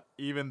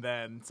 Even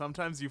then,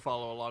 sometimes you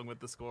follow along with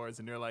the scores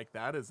and you're like,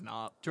 that is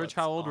not George, what's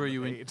how old on were the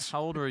you? page.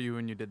 How old were you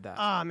when you did that?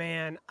 Oh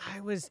man,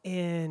 I was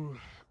in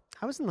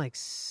like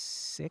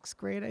 6th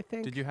grade, I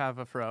think. Did you have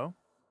a fro?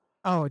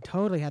 Oh,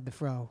 totally had the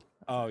fro.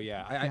 Oh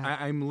yeah,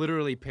 I'm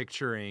literally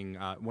picturing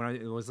when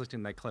I was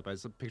listening to that clip, I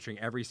was picturing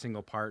every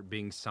single part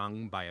being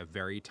sung by a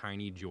very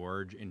tiny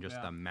George in just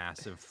a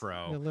massive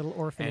fro, The little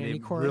orphan and Annie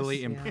it chorus. really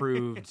yeah.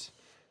 improved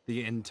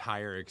the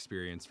entire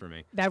experience for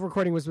me. That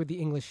recording was with the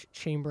English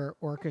Chamber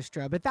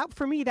Orchestra, but that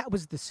for me that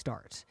was the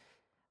start.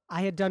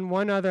 I had done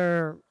one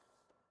other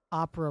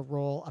opera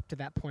role up to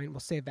that point. We'll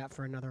save that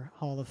for another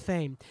Hall of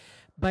Fame.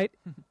 But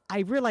I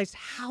realized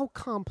how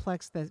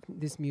complex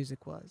this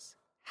music was,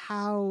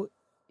 how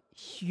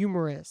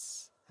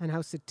humorous and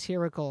how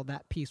satirical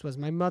that piece was.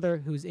 My mother,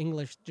 who's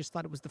English, just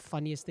thought it was the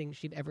funniest thing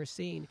she'd ever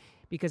seen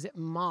because it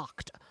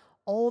mocked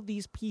all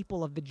these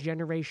people of the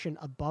generation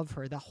above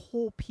her. The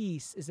whole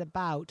piece is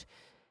about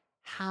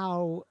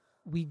how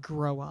we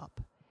grow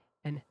up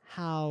and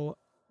how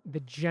the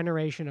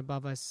generation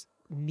above us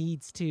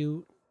needs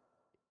to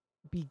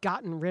be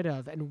gotten rid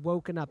of and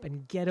woken up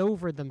and get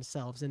over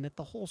themselves, and that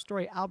the whole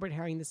story, Albert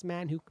Herring, this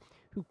man who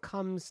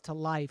comes to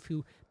life,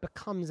 who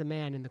becomes a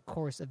man in the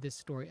course of this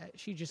story,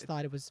 she just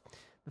thought it was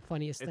the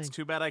funniest It's thing.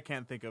 too bad I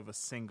can't think of a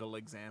single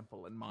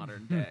example in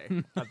modern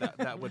day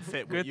that would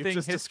fit what Good you thing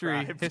just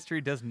described. history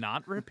does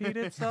not repeat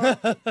itself.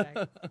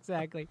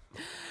 Exactly.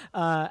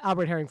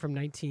 Albert Herring from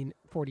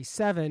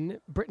 1947.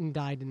 Britain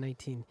died in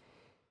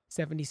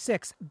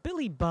 1976.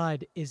 Billy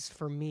Budd is,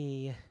 for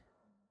me,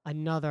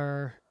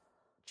 another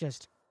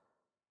just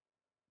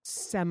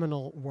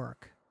seminal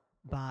work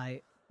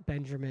by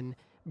Benjamin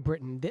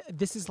Britten.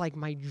 This is like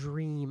my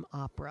dream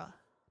opera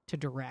to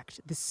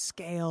direct. The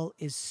scale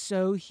is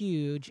so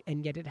huge,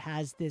 and yet it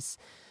has this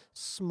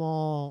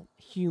small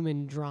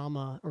human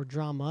drama, or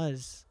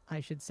dramas, I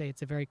should say.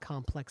 It's a very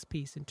complex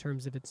piece in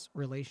terms of its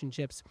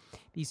relationships.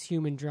 These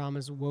human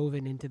dramas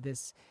woven into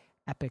this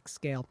epic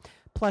scale.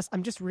 Plus,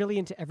 I'm just really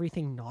into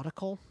everything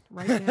nautical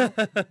right now.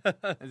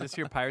 Is this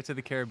your Pirates of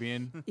the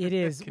Caribbean? It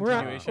is.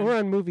 Continuation? We're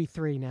on movie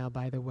 3 now,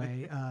 by the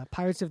way.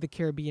 Pirates of the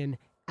Caribbean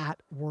at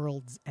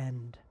World's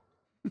End.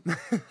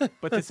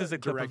 But this is a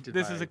clip. Directed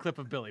This by- is a clip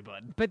of Billy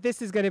Budd. But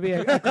this is going to be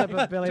a clip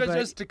of Billy Budd.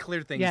 Just to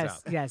clear things Yes,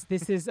 up. yes.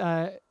 This is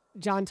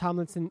John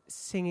Tomlinson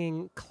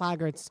singing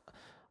Claggart's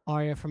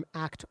aria from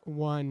Act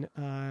 1.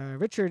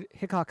 Richard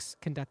Hickox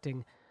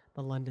conducting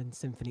the London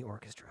Symphony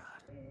Orchestra.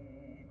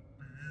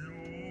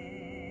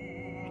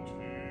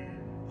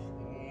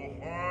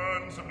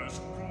 Handsomeness,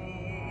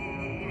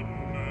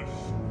 goodness,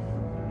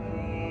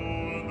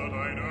 oh, that I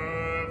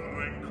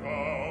never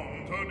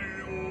encountered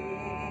you.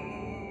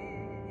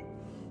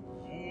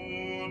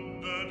 Would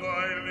that I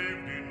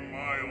lived in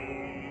my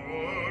own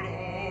world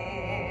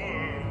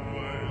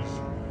always,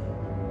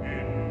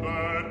 in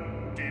that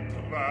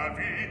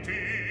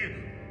depravity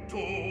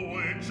to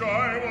which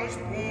I was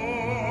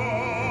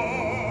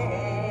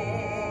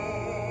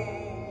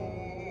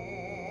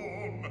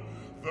born.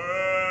 There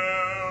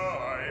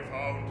I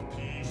found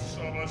peace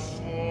of a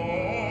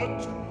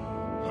sort.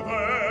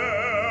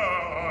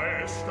 There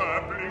I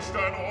established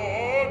an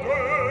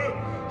order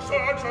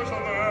such as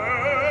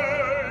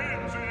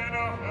reigns in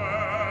hell.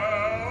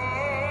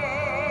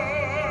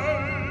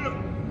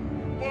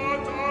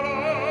 But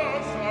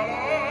alas,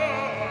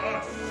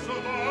 alas, the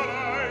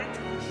light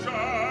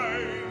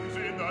shines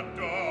in the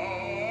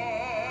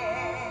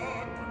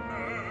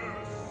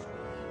darkness,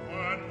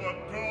 and the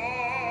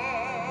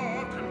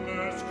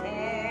darkness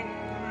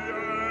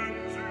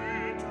comprehends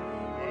it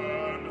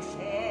and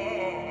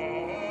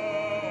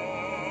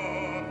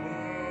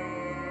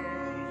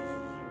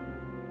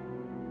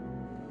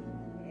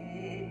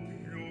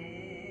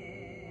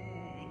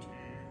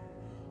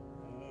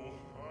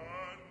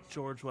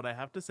George, what I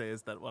have to say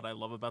is that what I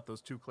love about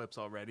those two clips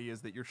already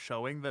is that you're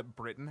showing that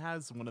Britain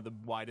has one of the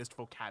widest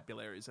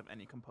vocabularies of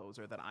any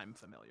composer that I'm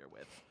familiar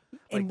with.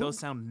 Like, And those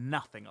sound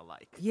nothing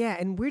alike. Yeah,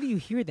 and where do you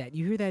hear that?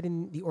 You hear that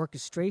in the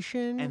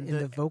orchestration, And in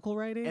the vocal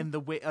writing? And the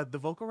way the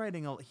vocal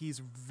writing, he's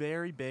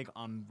very big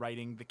on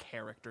writing the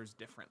characters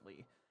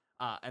differently.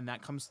 And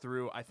that comes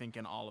through, I think,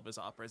 in all of his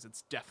operas.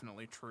 It's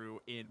definitely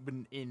true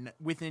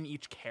within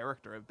each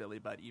character of Billy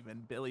Budd.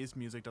 Even Billy's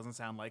music doesn't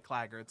sound like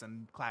Claggart's,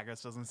 and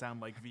Claggart's doesn't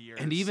sound like Vere's.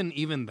 And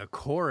even the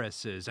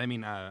choruses. I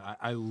mean,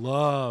 I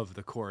love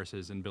the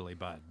choruses in Billy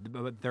Budd,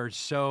 but they're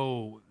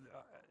so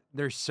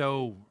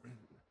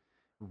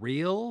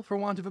real, for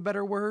want of a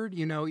better word.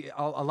 You know,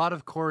 a lot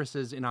of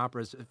choruses in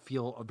operas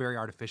feel very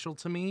artificial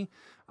to me.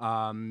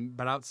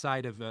 But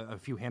outside of a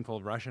few handful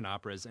of Russian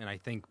operas, and I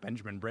think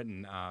Benjamin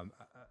Britten,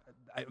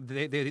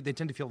 they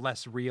tend to feel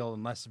less real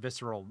and less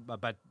visceral.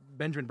 But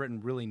Benjamin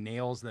Britten really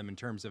nails them in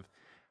terms of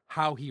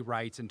how he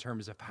writes in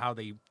terms of how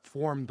they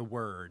form the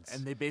words.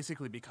 And they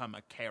basically become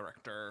a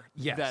character.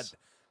 Yes.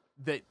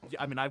 That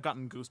I mean, I've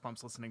gotten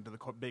goosebumps listening to the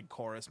big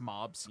chorus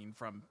mob scene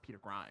from Peter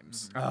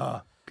Grimes.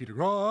 Peter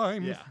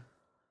Grimes. Yeah.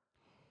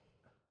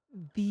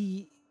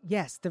 The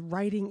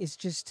writing is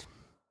just,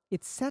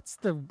 it sets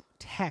the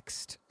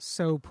text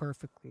so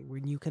perfectly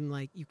when you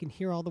can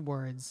hear all the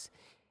words.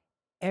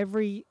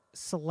 Every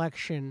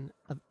selection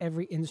of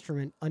every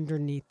instrument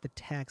underneath the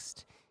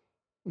text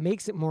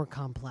makes it more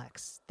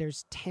complex.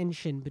 There's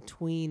tension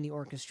between the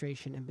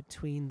orchestration and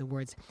between the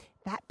words.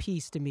 That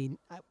piece to me,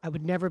 I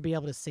would never be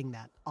able to sing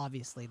that.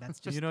 Obviously, that's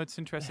just... You know, it's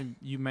interesting.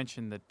 You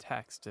mentioned the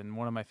text, and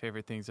one of my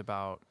favorite things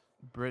about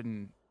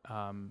Britten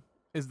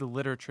is the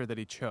literature that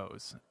he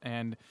chose.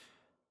 And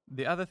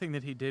the other thing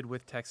that he did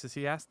with text is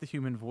he asked the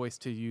human voice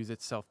to use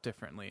itself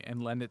differently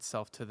and lend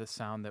itself to the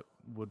sound that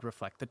would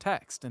reflect the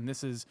text. And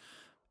this is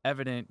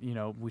evident, you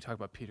know, we talk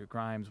about Peter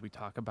Grimes, we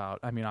talk about,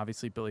 I mean,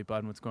 obviously Billy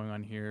Budd, what's going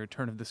on here,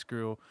 Turn of the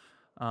Screw.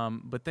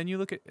 But then you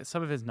look at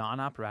some of his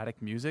non-operatic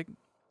music.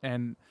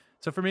 And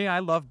so for me, I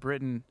love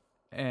Britten.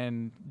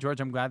 And George,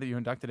 I'm glad that you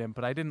inducted him,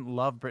 but I didn't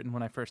love Britten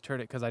when I first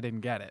heard it because I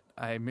didn't get it.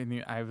 I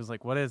mean, I was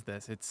like, what is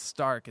this? It's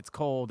stark, it's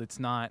cold, it's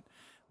not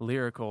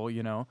lyrical,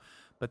 you know.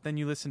 But then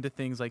you listen to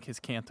things like his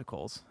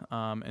canticles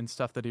and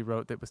stuff that he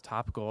wrote that was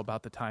topical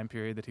about the time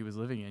period that he was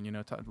living in, you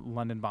know,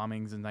 London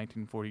bombings in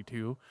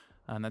 1942.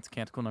 And that's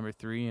Canticle number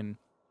 3, and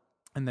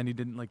then he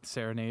did like the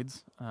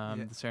Serenades.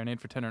 The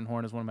Serenade for Tenor and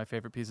Horn is one of my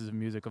favorite pieces of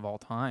music of all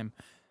time.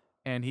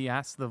 And he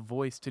asked the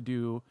voice to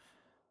do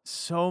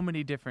so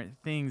many different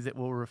things that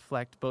will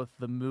reflect both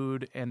the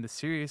mood and the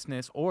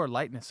seriousness or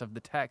lightness of the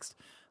text.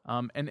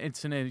 And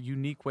it's in a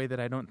unique way that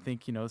I don't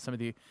think, you know, some of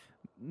the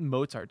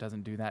Mozart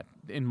doesn't do that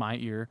in my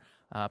ear.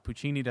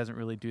 Puccini doesn't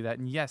really do that.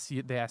 And yes,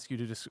 they ask you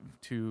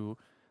to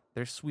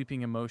there's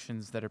sweeping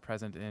emotions that are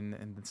present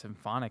in the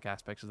symphonic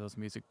aspects of those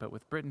music. But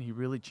with Britten, he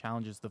really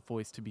challenges the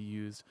voice to be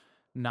used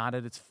not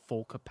at its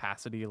full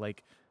capacity,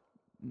 like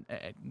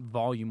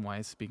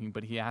volume-wise speaking,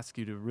 but he asks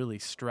you to really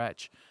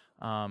stretch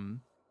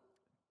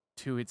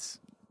to its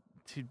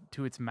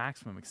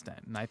maximum extent.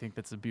 And I think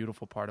that's a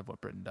beautiful part of what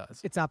Britten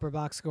does. It's Opera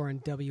Box Score on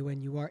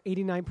WNUR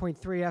 89.3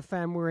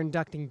 FM. We're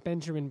inducting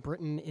Benjamin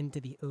Britten into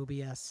the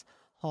OBS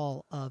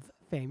Hall of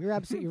Fame. You're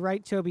absolutely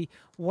right, Toby.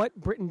 What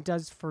Britten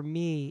does for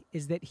me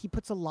is that he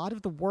puts a lot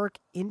of the work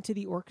into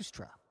the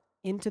orchestra,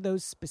 into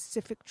those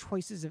specific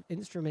choices of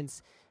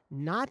instruments,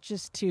 not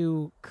just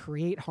to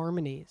create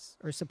harmonies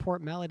or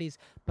support melodies,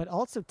 but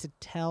also to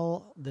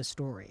tell the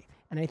story.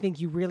 And I think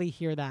you really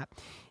hear that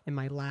in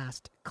my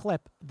last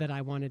clip that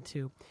I wanted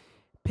to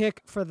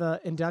pick for the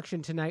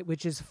induction tonight,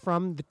 which is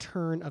from The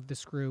Turn of the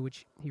Screw,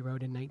 which he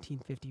wrote in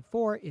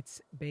 1954.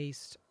 It's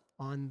based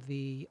on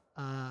the...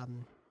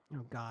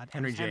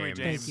 Henry James.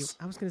 Thank you.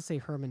 I was going to say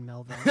Herman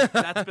Melville.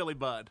 That's Billy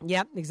Budd.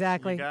 Yep,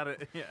 exactly. You got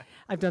it. Yeah.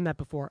 I've done that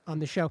before on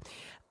the show.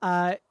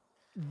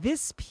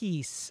 This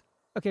piece...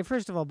 Okay,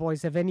 first of all,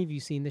 boys, have any of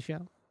you seen the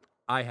show?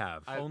 I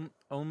have.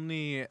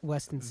 Only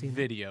Weston's seen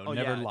video, Oh,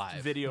 never yeah,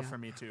 live. Video for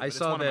me too. I but it's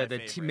saw one of my the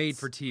favorites.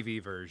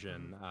 made-for-TV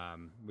version,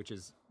 which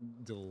is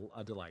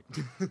a delight.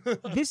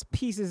 This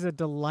piece is a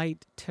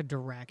delight to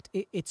direct.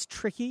 It's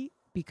tricky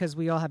because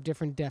we all have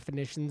different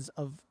definitions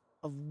of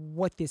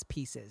what this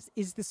piece is.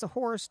 Is this a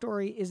horror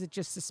story? Is it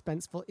just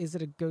suspenseful? Is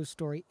it a ghost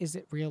story? Is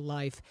it real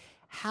life?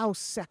 How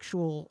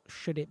sexual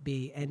should it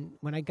be? And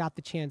when I got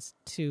the chance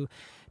to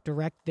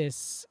direct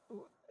this,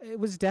 it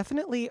was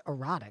definitely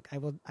erotic.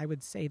 I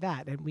would say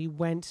that. And we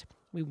went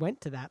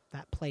to that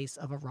place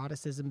of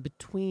eroticism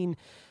between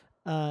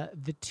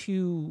the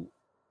two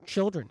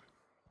children.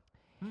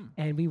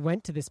 And we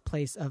went to this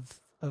place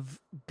of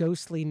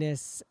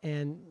ghostliness,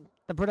 and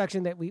the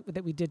production that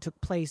we did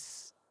took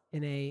place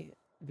in a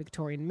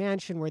Victorian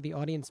mansion where the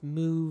audience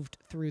moved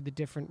through the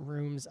different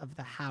rooms of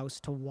the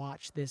house to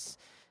watch this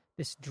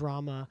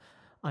drama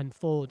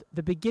unfold.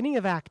 The beginning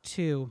of Act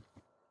 2,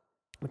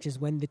 which is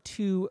when the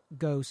two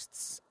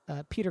ghosts,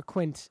 Peter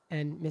Quint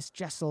and Miss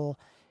Jessel,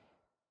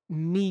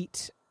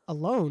 meet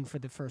alone for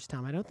the first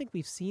time. I don't think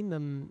we've seen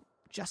them,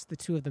 just the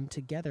two of them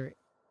together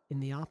in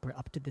the opera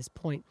up to this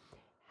point,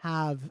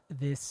 have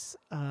this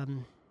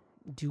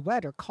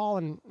duet or call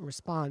and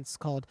response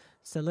called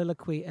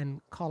Soliloquy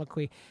and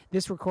Colloquy.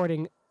 This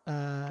recording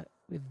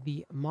with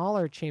the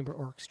Mahler Chamber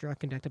Orchestra,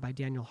 conducted by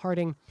Daniel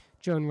Harding,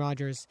 Joan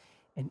Rogers,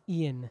 and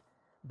Ian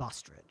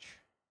Bostridge.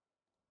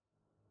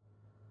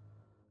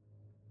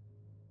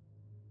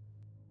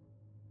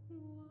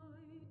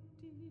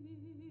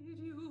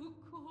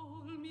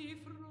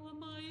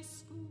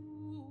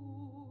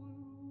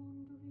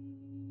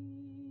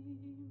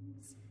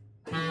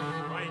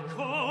 I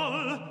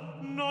call,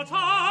 not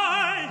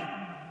I.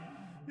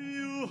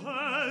 You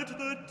heard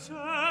the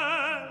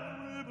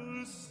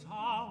terrible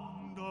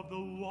sound of the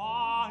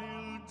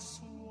wild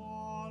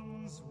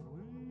swan's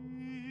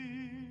wings.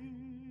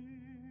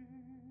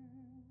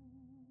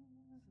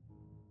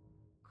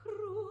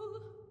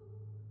 Cruel,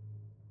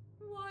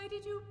 why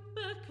did you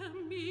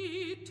beckon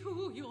me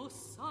to your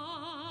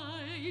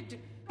side?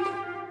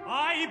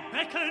 I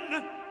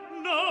beckon,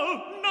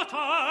 no, not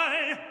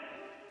I.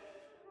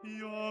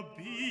 Your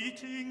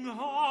beating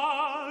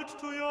heart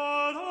to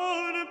your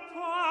own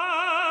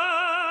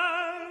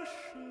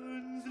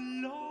passions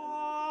lie.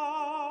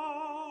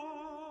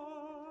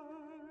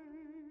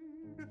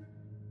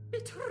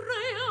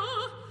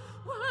 Betrayer,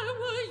 where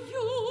were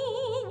you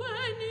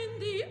when in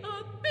the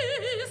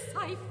abyss I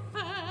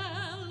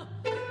fell?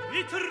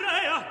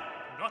 Betrayer,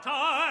 not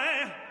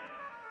I.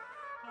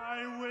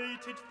 I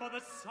waited for the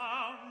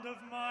sound of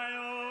my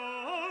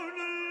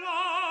own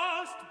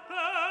last bell.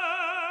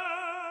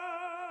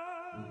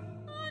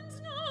 And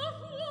now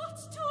what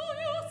do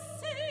you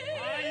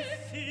seek? I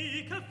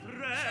seek a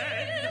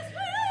friend. She is here!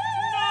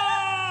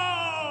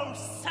 No,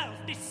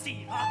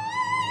 self-deceiver.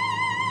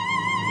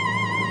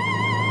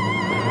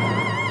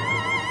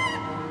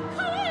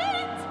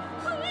 Quit!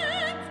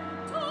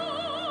 Do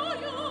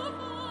you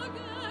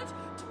forget?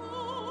 Do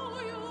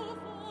you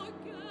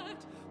forget?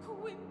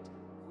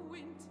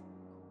 Quint.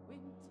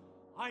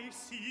 I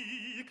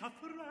seek a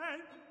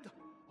friend,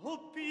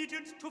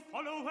 obedient to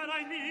follow where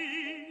I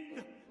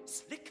lead,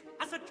 slick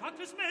as a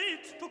juggler's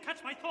mate to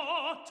catch my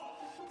thought,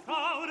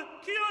 proud,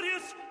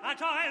 curious,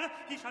 agile,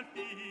 he shall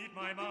feed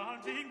my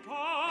mounting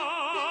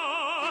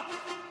paw.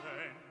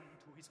 Then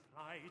to his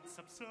pride's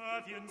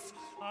subservience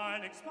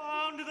I'll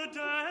expound the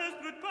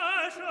desperate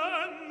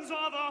passions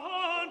of a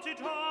haunted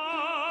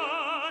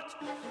heart,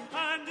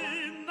 and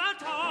in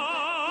that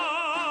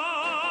hour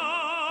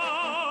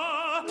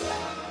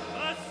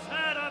the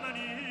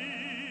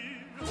ceremony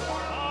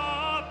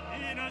of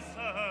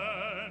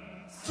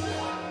innocence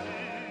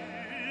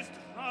is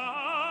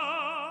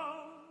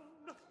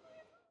crowned.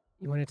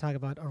 You want to talk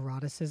about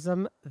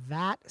eroticism?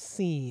 That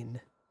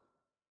scene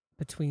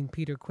between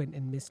Peter Quint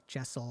and Miss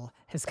Jessel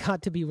has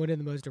got to be one of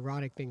the most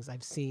erotic things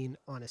I've seen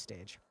on a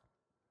stage.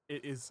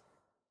 It is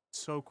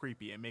so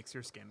creepy. It makes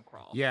your skin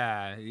crawl.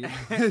 Yeah.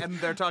 And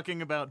they're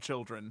talking about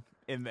children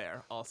in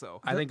there also.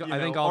 I think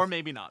or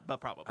maybe not,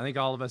 but probably. I think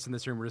all of us in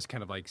this room were just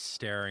kind of like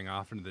staring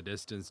off into the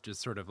distance,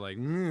 just sort of like.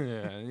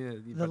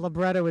 The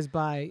libretto is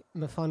by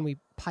Mafunwi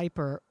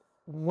Piper.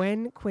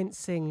 When Quint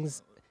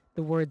sings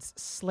the words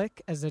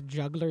 "slick as a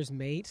juggler's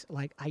mate,"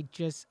 like I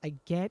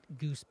get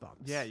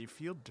goosebumps. Yeah, you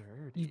feel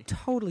dirty. You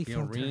totally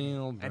feel dirty.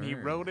 real And he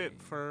wrote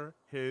it for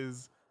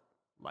his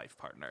life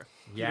partner.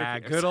 Yeah,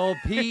 Peter Pierce. good old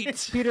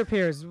Pete. Peter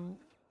Pierce,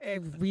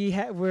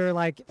 we're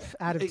like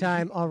out of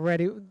time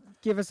already.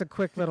 Give us a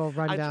quick little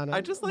rundown.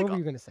 I just like. What were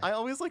you going to say? I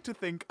always like to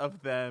think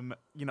of them,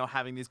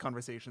 having these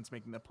conversations,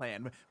 making the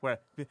plan. Where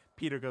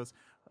Peter goes,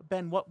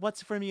 Ben,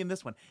 what's for me in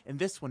this one? In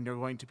this one, you're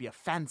going to be a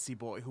fancy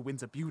boy who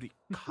wins a beauty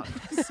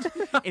contest.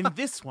 In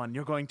this one,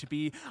 you're going to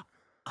be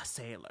a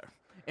sailor.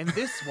 In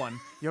this one,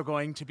 you're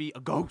going to be a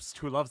ghost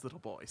who loves little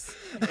boys.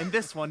 In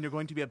this one, you're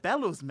going to be a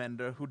bellows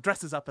mender who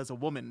dresses up as a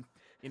woman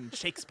in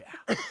Shakespeare.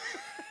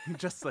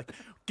 Just like,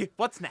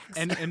 what's next?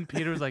 And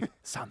Peter's like,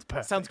 sounds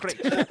perfect. Sounds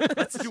great.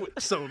 Let's do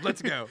it. So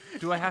let's go.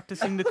 Do I have to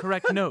sing the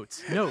correct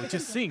notes? No,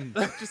 just sing.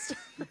 Just It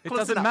close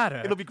doesn't enough. matter.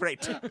 It'll be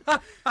great.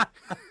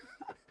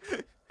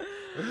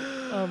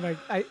 Oh my!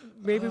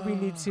 Maybe we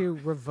need to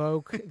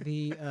revoke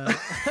the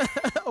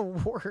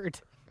award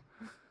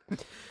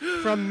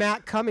from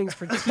Matt Cummings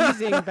for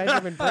teasing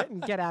Benjamin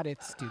Britten. Get out of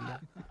the studio.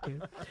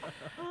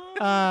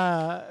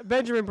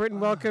 Benjamin Britten,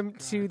 welcome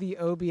to the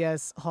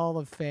OBS Hall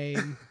of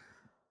Fame.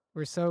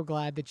 We're so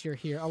glad that you're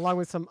here, along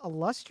with some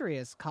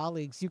illustrious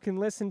colleagues. You can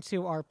listen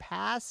to our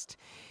past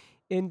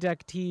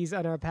inductees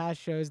on our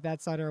past shows.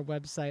 That's on our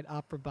website,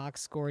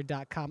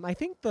 operaboxscore.com. I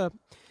think the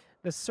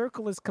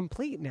circle is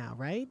complete now,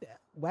 right?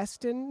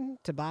 Weston,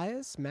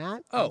 Tobias,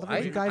 Matt.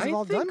 You guys have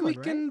all done think we one,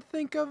 right? can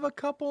think of a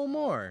couple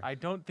more. I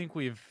don't think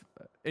we've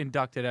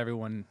inducted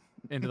everyone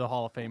into the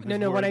Hall of Fame.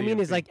 No. What I mean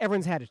is, like,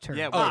 everyone's had a turn.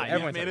 Yeah,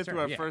 everyone's made had a it through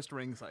turn, our yeah. first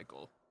ring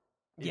cycle.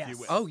 if Yes. you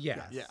will. Oh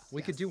yeah, Yeah.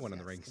 We could do one on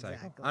the ring cycle.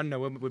 exactly. I don't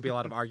know. It would be a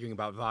lot of arguing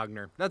about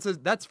Wagner.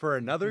 That's for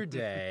another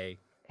day.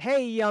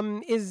 Hey,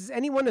 is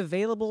anyone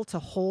available to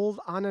hold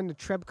Anna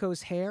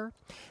Netrebko's hair?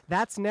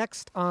 That's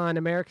next on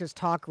America's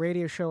Talk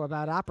radio show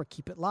about opera.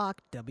 Keep it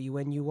locked.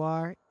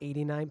 WNUR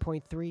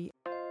 89.3.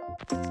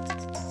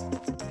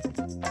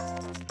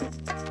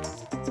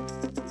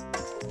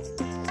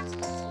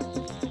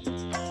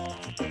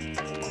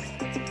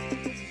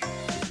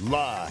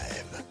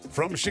 Live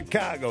from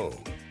Chicago,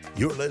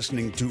 you're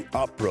listening to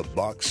Opera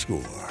Box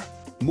Score.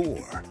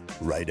 More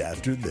right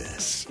after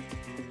this.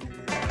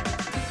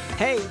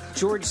 Hey,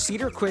 George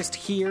Cedarquist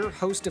here,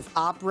 host of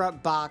Opera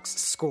Box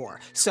Score.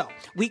 So,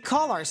 we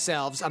call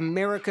ourselves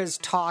America's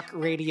Talk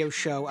radio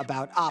show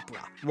about opera.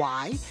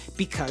 Why?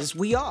 Because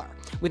we are.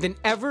 With an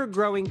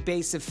ever-growing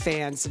base of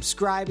fans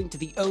subscribing to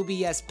the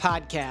OBS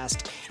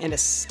podcast and a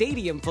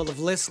stadium full of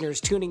listeners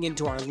tuning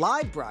into our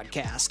live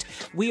broadcast,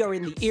 we are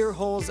in the ear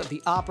holes of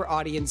the opera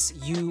audience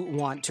you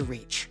want to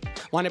reach.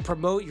 Want to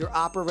promote your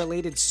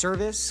opera-related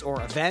service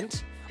or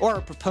event? Or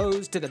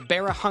propose to the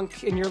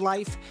Barahunk in your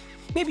life?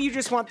 Maybe you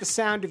just want the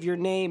sound of your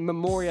name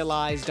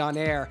memorialized on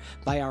air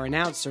by our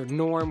announcer,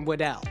 Norm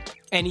Waddell.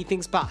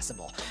 Anything's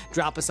possible.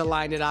 Drop us a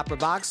line at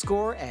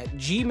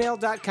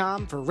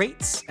operaboxscore@gmail.com for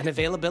rates and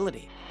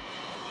availability.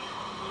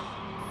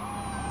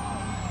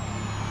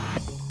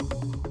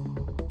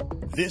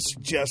 This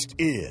just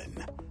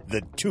in,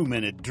 the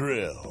 2-minute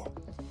drill.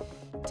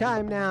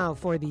 Time now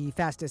for the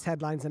fastest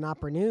headlines in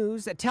opera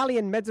news.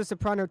 Italian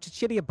mezzo-soprano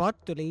Cecilia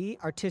Bartoli,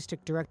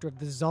 artistic director of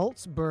the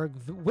Salzburg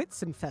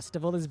Whitsun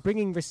Festival, is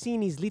bringing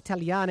Rossini's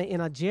L'Italiana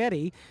in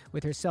Algeri,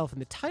 with herself in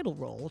the title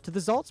role, to the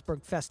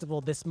Salzburg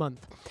Festival this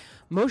month.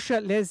 Moshe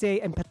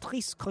Leze and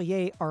Patrice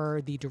Collier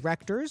are the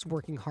directors,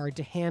 working hard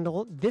to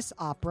handle this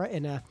opera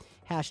in a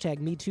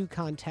 #MeToo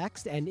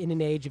context and in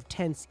an age of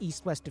tense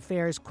East-West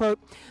affairs. Quote,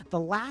 "The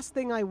last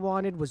thing I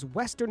wanted was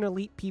Western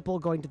elite people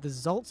going to the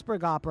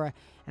Salzburg Opera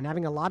and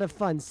having a lot of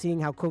fun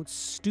seeing how, quote,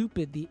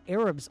 stupid the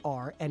Arabs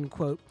are," end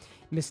quote,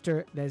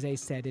 Mr. Leze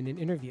said in an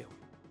interview.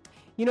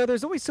 You know,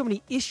 there's always so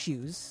many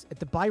issues at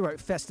the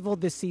Bayreuth Festival.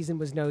 This season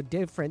was no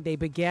different. They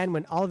began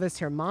when Alvis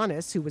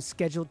Hermanis, who was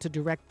scheduled to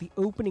direct the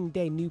opening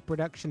day new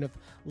production of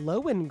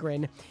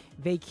Lohengrin,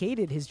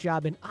 vacated his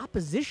job in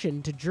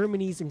opposition to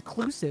Germany's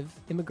inclusive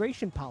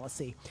immigration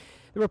policy.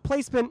 The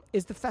replacement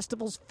is the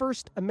festival's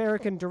first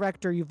American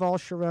director, Yuval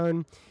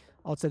Sharon,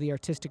 also the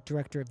artistic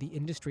director of the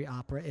Industry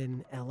Opera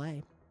in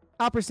L.A.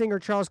 Opera singer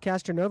Charles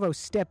Castronovo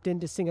stepped in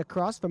to sing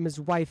across from his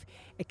wife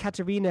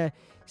Ekaterina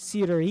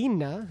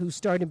Sirina, who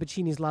starred in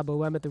Puccini's La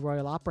Bohème at the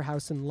Royal Opera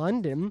House in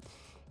London.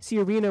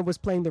 Sirina was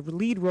playing the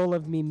lead role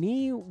of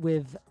Mimi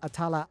with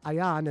Atala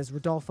Ayan as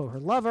Rodolfo, her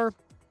lover.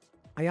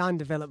 Ayan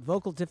developed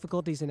vocal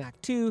difficulties in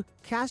Act 2.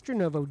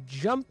 Castronovo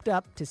jumped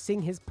up to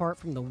sing his part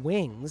from the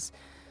wings,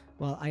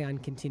 while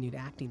Ayan continued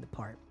acting the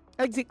part.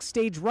 Exit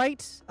Stage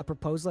Right, a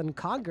proposal in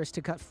Congress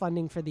to cut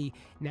funding for the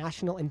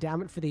National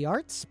Endowment for the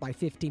Arts by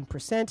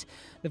 15%.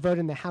 The vote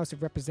in the House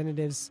of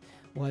Representatives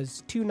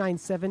was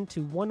 297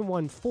 to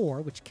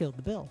 114, which killed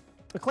the bill.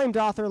 Acclaimed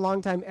author,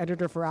 longtime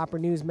editor for Opera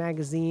News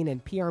magazine,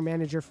 and PR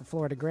manager for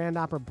Florida Grand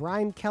Opera,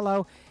 Brian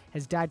Kello,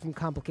 has died from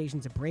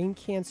complications of brain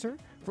cancer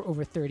for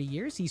over 30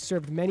 years. He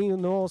served many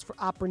roles for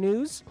Opera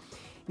News,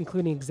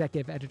 including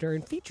executive editor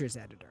and features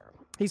editor.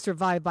 He's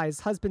survived by his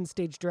husband,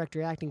 stage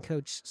director, acting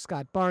coach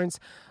Scott Barnes.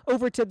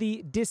 Over to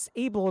the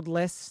disabled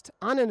list,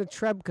 Anna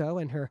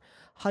Netrebko and her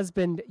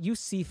husband,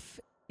 Yusif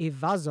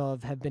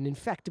Ivazov, have been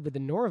infected with the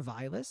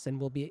norovirus and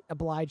will be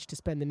obliged to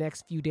spend the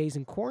next few days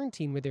in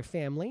quarantine with their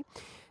family.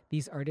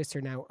 These artists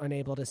are now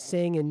unable to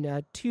sing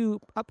in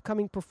two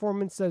upcoming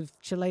performances of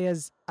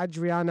Chilea's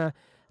Adriana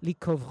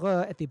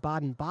Licovreux at the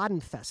Baden-Baden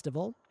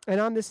Festival.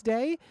 And on this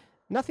day,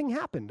 nothing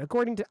happened.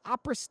 According to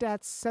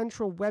OperaStat's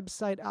central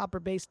website,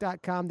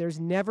 operabase.com, there's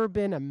never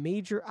been a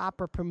major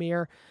opera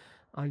premiere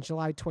on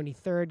July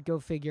 23rd. Go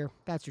figure.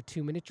 That's your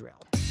 2-minute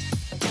drill.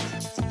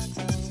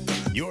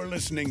 You're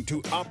listening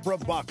to Opera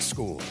Box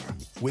Score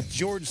with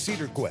George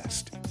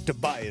Cedarquist,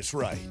 Tobias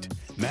Wright,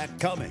 Matt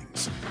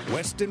Cummings,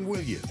 Weston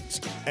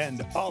Williams,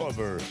 and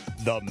Oliver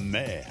the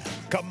Man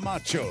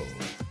Camacho.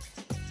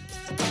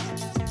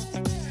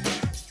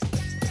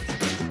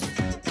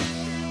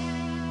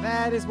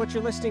 That is what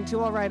you're listening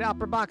to. All right,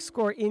 Opera Box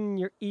Score in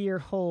your ear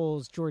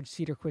holes. George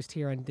Cedarquist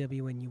here on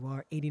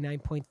WNUR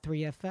 89.3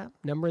 FM.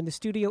 Number in the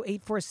studio,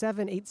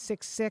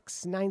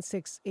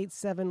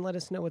 847-866-9687. Let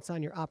us know what's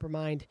on your opera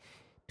mind.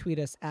 Tweet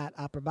us at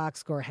Opera Box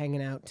Score.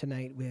 Hanging out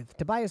tonight with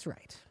Tobias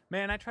Wright.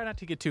 Man, I try not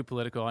to get too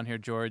political on here,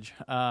 George.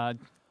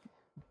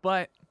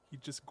 But he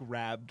just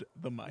grabbed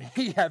the mic.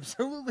 He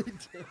absolutely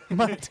did.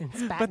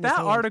 But that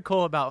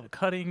article about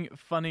cutting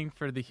funding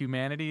for the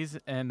humanities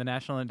and the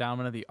National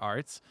Endowment of the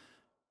Arts,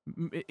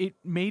 it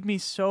made me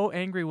so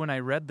angry when I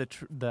read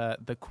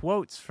the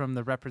quotes from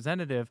the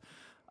representative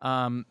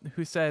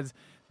who says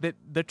that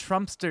the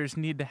Trumpsters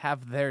need to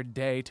have their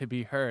day to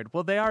be heard.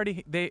 Well,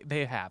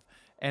 they have.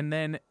 And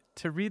then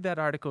to read that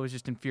article was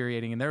just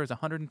infuriating. And there was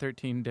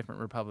 113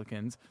 different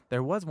Republicans.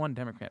 There was one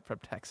Democrat from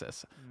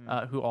Texas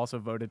who also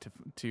voted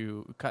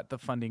to cut the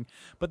funding.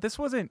 But this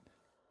wasn't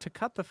to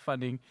cut the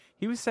funding.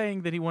 He was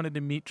saying that he wanted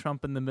to meet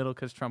Trump in the middle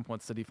because Trump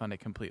wants to defund it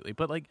completely.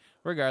 But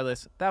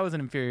regardless, that was an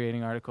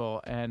infuriating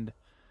article. And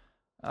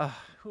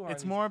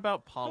it's more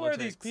about politics.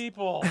 Who are these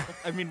people?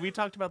 I mean, we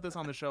talked about this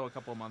on the show a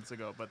couple of months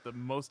ago, but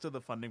most of the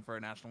funding for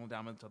a National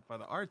Endowment for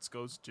the Arts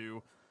goes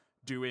to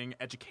doing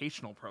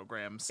educational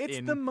programs.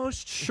 It's the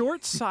most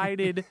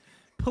short-sighted,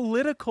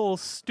 political,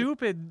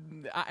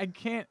 stupid. I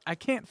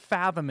can't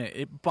fathom it.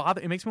 It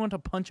makes me want to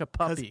punch a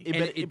puppy.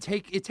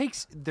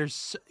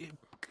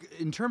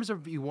 In terms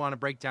of, you want to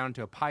break down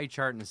to a pie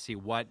chart and see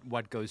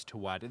what goes to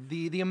what,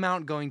 the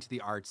amount going to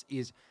the arts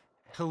is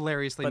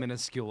hilariously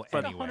minuscule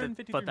anyway.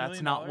 But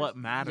that's not what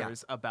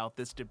matters about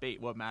this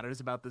debate. What matters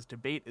about this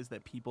debate is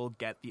that people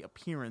get the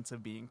appearance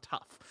of being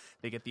tough.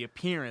 They get the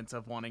appearance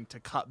of wanting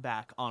to cut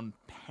back on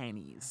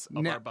pennies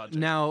of our budget.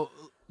 Now,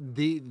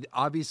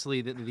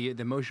 obviously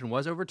the motion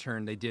was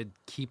overturned. They did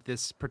keep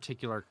this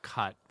particular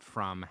cut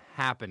from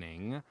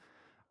happening.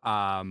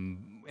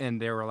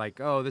 And they were like,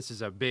 "Oh, this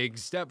is a big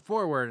step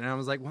forward." And I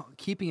was like, "Well,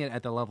 keeping it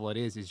at the level it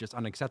is just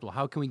unacceptable.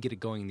 How can we get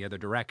it going in the other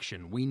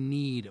direction? We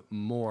need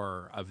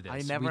more of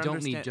this. We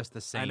don't need just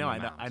the same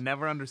amount." I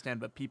never understand,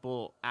 but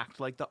people act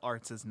like the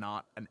arts is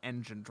not an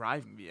engine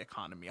driving the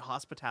economy.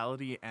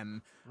 Hospitality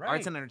and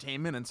arts and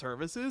entertainment and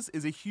services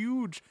is a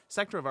huge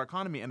sector of our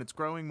economy, and it's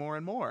growing more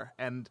and more.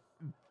 And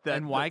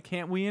And why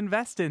can't we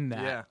invest in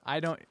that? Yeah. I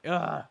don't.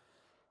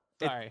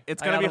 Sorry,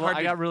 it's gonna be hard.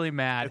 I got really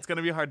mad. It's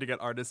gonna be hard to get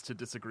artists to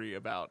disagree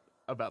about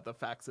the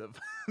facts of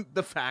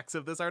the facts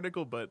of this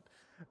article, but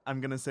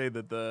I'm gonna say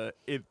that the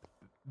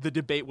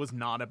debate was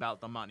not about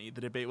the money.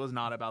 The debate was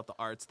not about the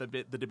arts. The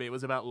debate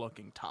was about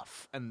looking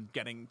tough and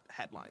getting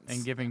headlines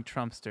and giving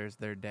Trumpsters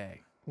their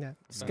day. Yeah,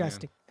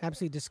 disgusting.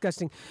 Absolutely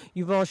disgusting.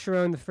 Yuval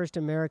Sharon, the first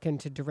American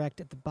to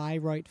direct at the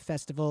Bayreuth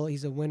Festival.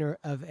 He's a winner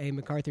of a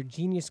MacArthur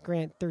Genius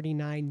Grant,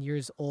 39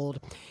 years old.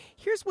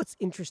 Here's what's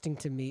interesting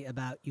to me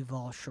about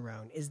Yuval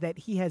Sharon is that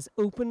he has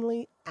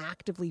openly,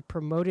 actively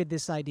promoted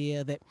this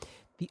idea that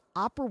the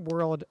opera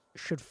world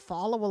should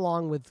follow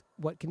along with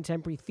what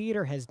contemporary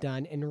theater has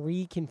done and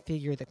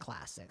reconfigure the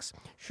classics.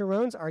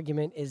 Sharon's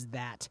argument is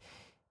that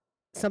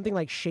something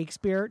like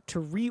Shakespeare, to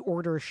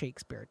reorder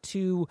Shakespeare,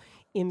 to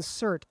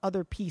insert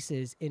other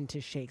pieces into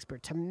Shakespeare,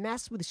 to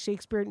mess with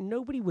Shakespeare,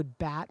 nobody would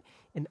bat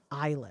an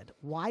eyelid.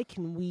 Why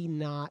can we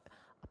not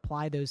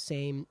apply those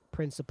same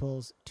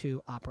principles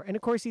to opera? And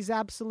of course, he's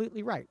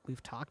absolutely right.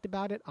 We've talked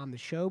about it on the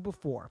show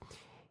before.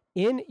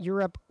 In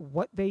Europe,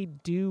 what they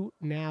do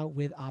now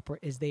with opera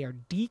is they are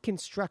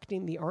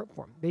deconstructing the art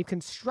form. They've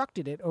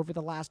constructed it over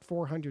the last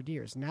 400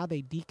 years. Now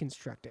they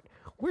deconstruct it.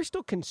 We're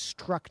still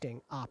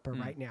constructing opera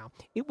right now.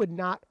 It would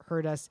not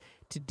hurt us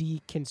to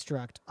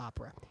deconstruct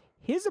opera.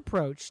 His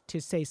approach to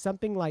say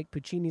something like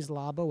Puccini's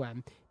La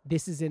Bohème,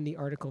 this is in the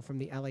article from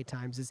the LA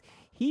Times, is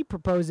he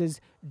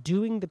proposes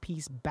doing the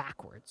piece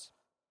backwards,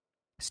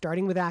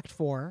 starting with Act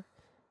 4,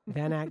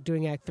 then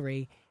doing Act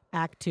 3,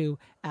 Act 2,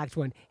 Act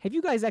 1. Have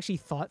you guys actually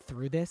thought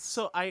through this?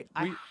 So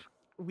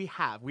we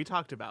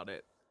talked about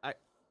it.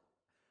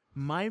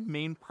 My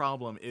main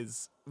problem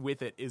is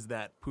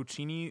that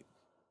Puccini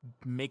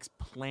makes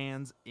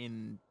plans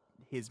in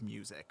his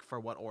music for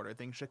what order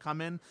things should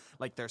come in.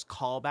 Like there's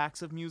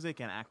callbacks of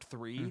music in Act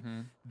 3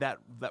 that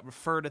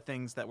refer to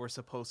things that were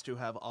supposed to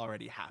have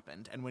already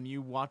happened. And when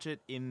you watch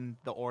it in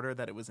the order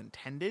that it was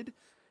intended,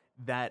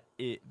 that's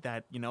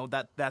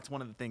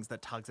one of the things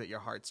that tugs at your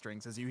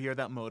heartstrings, as you hear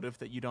that motive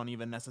that you don't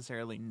even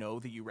necessarily know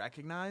that you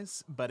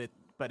recognize, but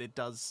it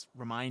does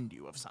remind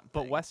you of something.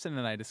 But Weston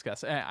and I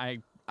discussed, I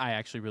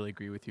actually really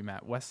agree with you,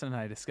 Matt. Weston and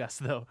I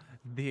discussed, though,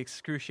 the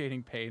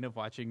excruciating pain of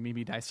watching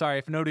Mimi die. Sorry,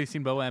 if nobody's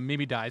seen Bohème,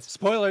 Mimi dies.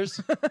 Spoilers.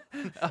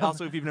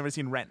 Also, if you've never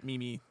seen Rent,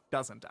 Mimi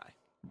doesn't die.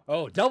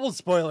 Oh, double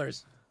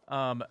spoilers.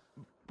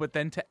 But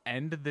then to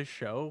end the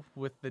show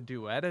with the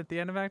duet at the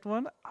end of Act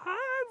 1,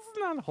 it's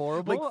not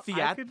horrible. Like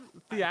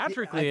theatrically, I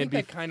think it'd be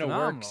that kind of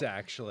phenomenal. works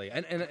actually,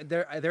 and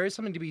there is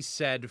something to be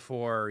said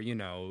for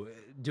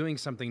doing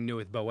something new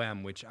with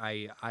Bohème, which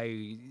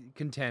I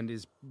contend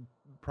is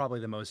probably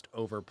the most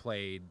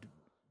overplayed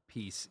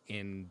piece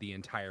in the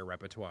entire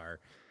repertoire.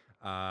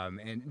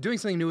 And doing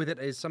something new with it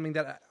is something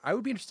that I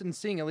would be interested in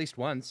seeing at least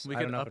once. We I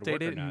can don't know if it'll update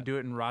work or it and not. do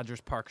it in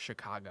Rogers Park,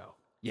 Chicago.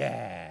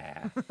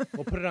 Yeah,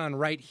 we'll put it on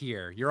right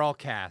here. You're all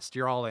cast.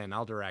 You're all in.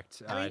 I'll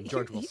direct.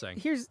 George will sing.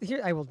 Here,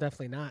 I will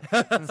definitely not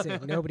sing.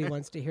 Nobody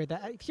wants to hear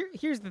that.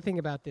 Here's the thing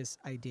about this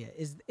idea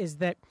is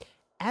that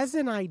as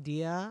an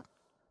idea,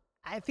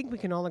 I think we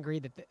can all agree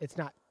that it's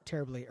not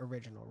terribly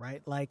original,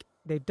 right? Like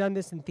they've done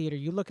this in theater.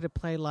 You look at a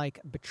play like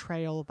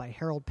Betrayal by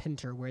Harold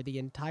Pinter, where the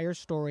entire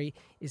story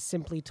is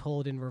simply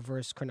told in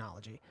reverse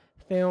chronology.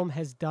 Film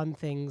has done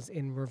things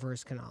in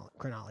reverse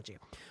chronology.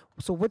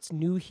 So what's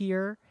new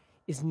here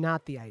is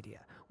not the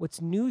idea.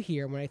 What's new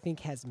here, and what I think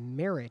has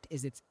merit,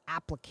 is its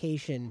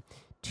application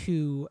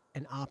to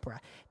an opera.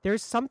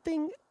 There's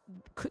something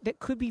that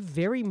could be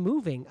very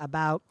moving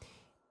about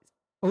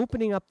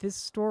opening up this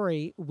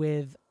story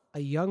with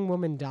a young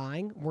woman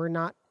dying. We're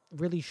not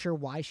really sure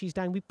why she's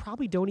dying. We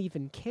probably don't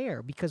even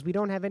care because we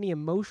don't have any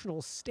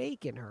emotional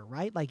stake in her,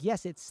 right? Like,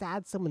 yes, it's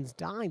sad someone's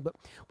dying, but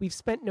we've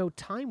spent no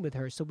time with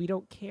her, so we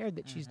don't care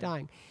that she's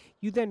dying.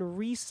 You then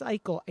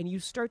recycle and you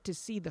start to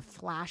see the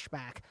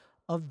flashback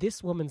of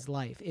this woman's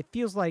life. It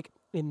feels like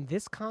in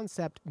this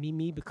concept,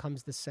 Mimi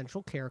becomes the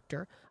central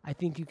character. I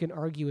think you can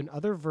argue in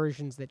other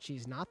versions that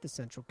she's not the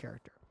central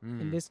character.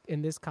 In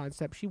this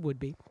concept, she would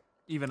be.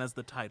 Even as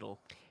the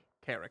title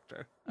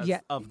character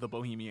of the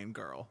Bohemian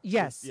Girl.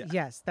 Yes,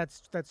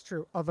 that's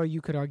true. Although you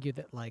could argue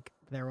that like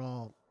they're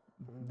all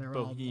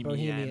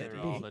Bohemian. They're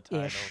all the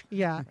title.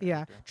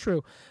 Yeah,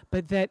 true.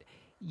 But that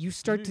you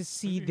start to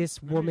see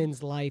this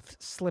woman's life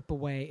slip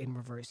away in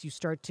reverse. You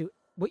start to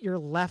what you're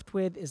left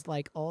with is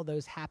like all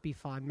those happy,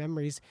 fond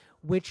memories,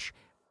 which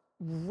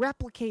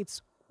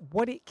replicates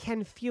what it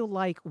can feel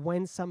like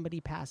when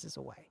somebody passes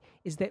away.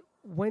 Is that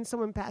when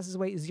someone passes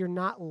away is you're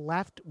not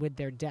left with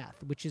their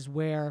death, which is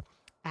where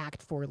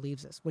Act 4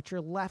 leaves us. What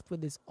you're left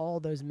with is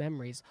all those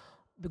memories,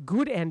 the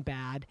good and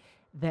bad,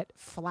 that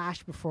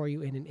flash before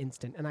you in an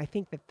instant. And I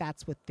think that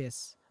that's what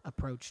this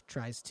approach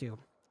tries to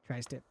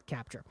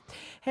capture.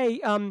 Hey,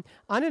 Anna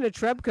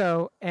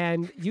Netrebko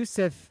and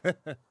Yusuf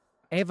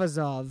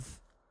Evazov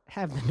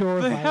have the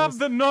norovirus. They have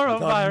the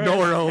norovirus.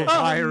 norovirus.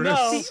 Oh,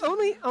 no. See,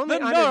 only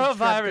The Anna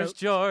norovirus, Netrebko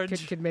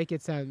George. could make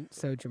it sound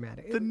so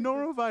dramatic. The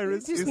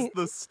norovirus just is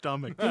the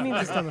stomach. It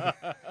means the stomach.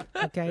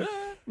 Okay.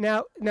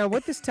 Now,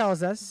 what this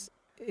tells us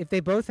if they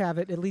both have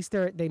it, at least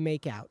they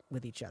make out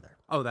with each other.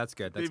 Oh, that's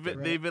good. That's They've,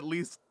 good. they've at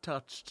least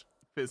touched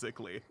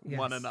physically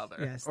one another.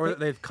 Yes. Or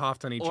they've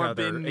coughed on each Or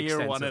other been near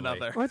one extensively.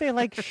 another. Or they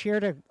like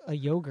shared a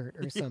yogurt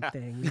or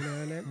something. You know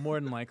what I mean? More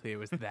than likely, it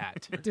was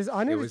that. Does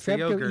Anna was the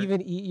Netrebko yogurt.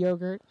 even eat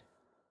yogurt?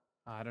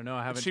 I don't know.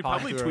 I haven't. She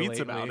talked probably to her tweets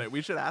lately. about it.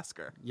 We should ask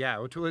her. Yeah,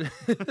 which would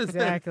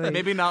Exactly.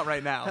 Maybe not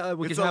right now.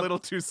 we It's can a have little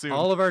too soon.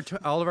 All of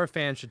our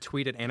fans should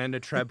tweet at Anna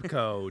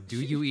Netrebko, do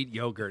you eat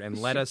yogurt? And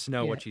let us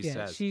know what she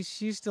says.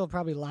 She's still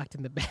probably locked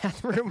in the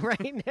bathroom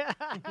right now.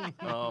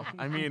 Oh,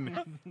 I mean,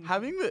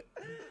 having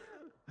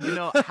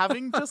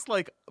just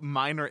like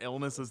minor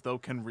illnesses though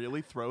can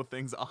really throw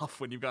things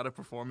off when you've got a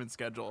performance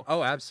schedule.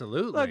 Oh,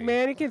 absolutely. Look,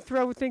 man, it can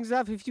throw things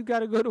off if you got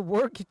to go to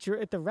work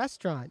at the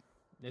restaurant.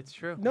 It's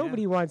true. No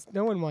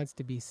one wants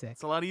to be sick.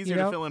 It's a lot easier You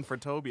know? to fill in for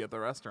Toby at the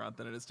restaurant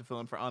than it is to fill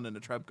in for Anna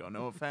Netrebko.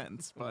 No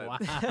offense,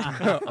 but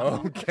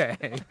Okay.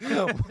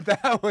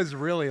 That was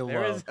really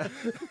low.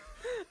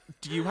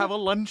 do you have a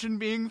luncheon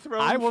being thrown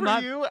I will for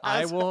not. you?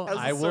 I as will. a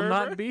I will server?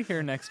 not be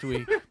here next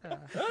week.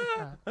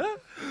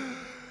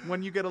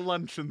 When you get a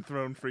luncheon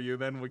thrown for you,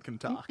 then we can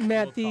talk.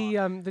 Matt,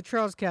 the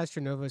Charles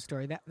Castronovo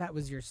story, that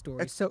was your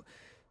story.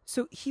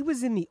 So he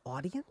was in the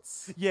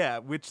audience? Yeah,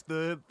 which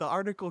the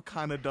article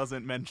kind of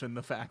doesn't mention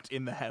the fact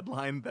in the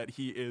headline that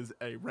he is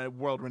a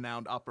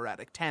world-renowned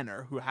operatic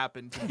tenor who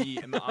happened to be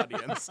in the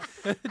audience.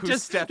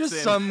 just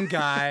some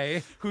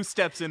guy who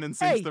steps in and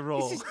sings Hey, the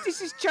role.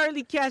 this is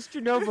Charlie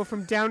Castronovo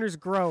from Downers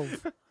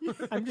Grove.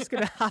 I'm just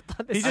going to hop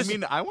on this. I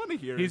mean, I want to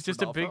hear He's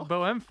just a big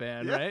Bohème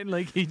fan, right?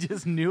 Like he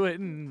just knew it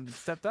and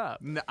stepped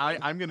up.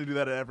 I'm going to do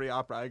that at every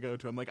opera I go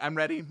to. I'm like, I'm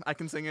ready. I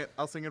can sing it.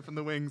 I'll sing it from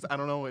the wings. I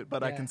don't know it,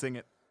 but I Yeah. can sing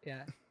it.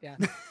 Yeah.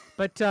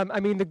 But I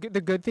mean, the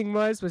good thing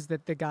was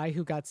that the guy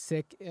who got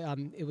sick,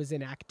 it was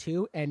in Act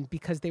 2, and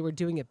because they were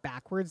doing it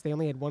backwards, they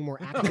only had one more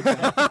act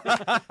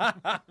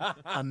to go.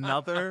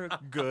 Another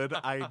good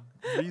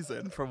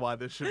reason for why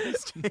this should be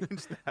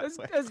staged that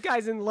way. Those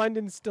guys in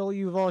London stole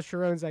Yuval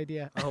Sharon's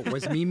idea. Oh,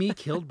 was Mimi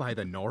killed by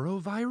the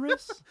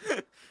norovirus?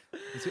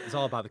 It's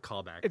all about the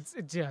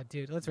callback. Yeah,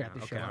 dude, let's wrap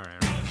this show Okay, up.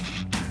 all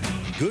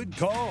right. Good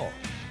call.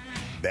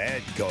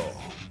 Bad call.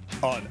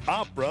 On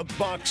Opera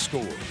Box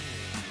Score.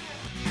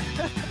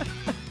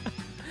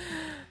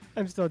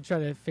 I'm still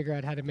trying to figure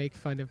out how to make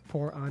fun of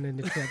poor Anna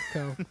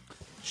Netrebko.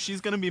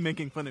 She's going to be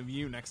making fun of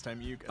you next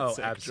time you get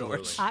sick,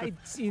 absolutely. George.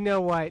 You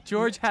know what?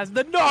 George has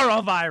the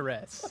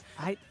norovirus.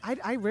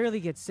 I rarely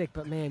get sick,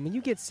 but man, when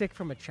you get sick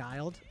from a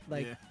child,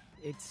 like Yeah.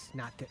 it's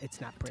not good. It's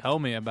not pretty. Tell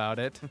me about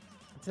it.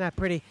 It's not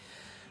pretty.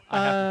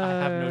 I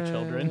have no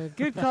children.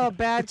 Good call,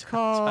 bad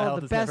call, child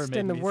the has never best made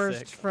and the me worst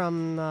sick.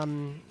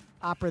 from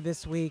opera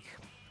this week.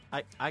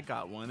 I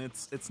got one.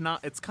 It's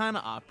kind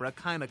of opera,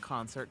 kind of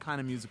concert, kind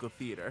of musical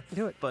theater.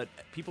 Do it. But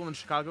people in the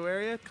Chicago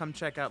area, come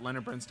check out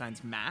Leonard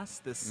Bernstein's Mass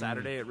this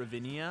Saturday at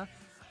Ravinia.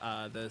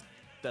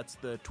 That's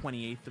the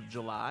 28th of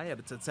July.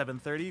 It's at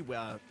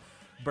 7:30.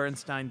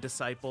 Bernstein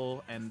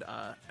disciple and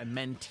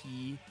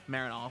mentee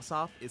Marin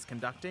Alsop is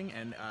conducting,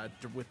 and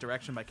with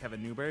direction by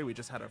Kevin Newberry. We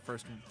just had our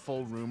first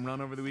full room run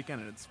over the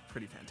weekend, and it's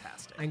pretty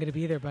fantastic. I'm going to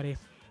be there, buddy.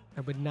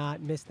 I would not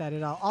miss that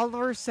at all.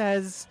 Oliver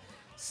says,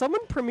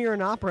 someone premiere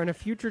an opera on a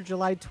future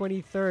July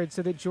 23rd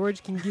so that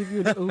George can give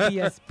you an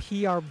OBS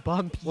PR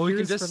bump Well, we can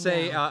years just from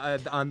say now.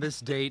 on this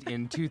date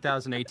in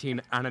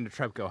 2018, Anna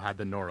Netrebko had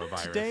the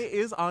norovirus. Today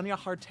is Anya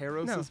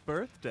Harteros' No.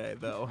 birthday,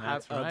 though.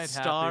 That's a right.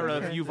 star Happy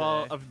of birthday.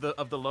 Yuval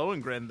of the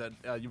Lohengrin that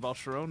Yuval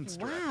Sharon's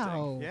directing.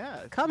 Wow.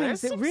 Yeah,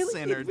 Cummings, there's it some really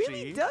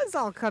synergy. does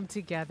all come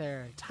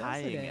together.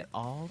 Tying doesn't it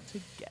all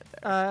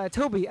together.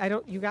 Toby,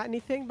 you got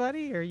anything,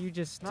 buddy? Or you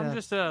just I'm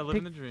just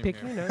living the dream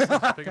picking here. your nose?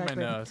 Picking my Okay,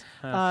 nose.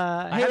 great.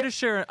 I hey-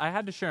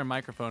 had to share a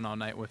microphone all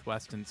night with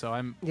Weston, so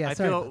I sorry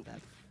feel about that.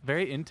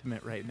 very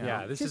intimate right now.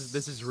 Yeah, this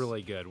is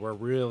really good. We're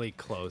really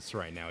close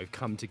right now. We've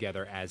come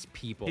together as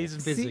people. He's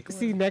physically.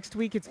 See, next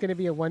week it's going to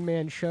be a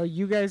one-man show.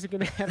 You guys are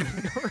going to have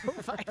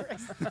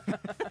norovirus.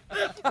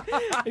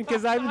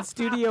 Because I'm in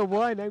Studio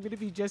One, I'm going to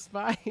be just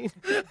fine.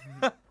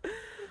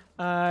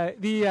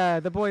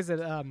 The boys at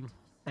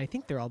I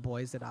think they're all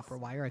boys at Opera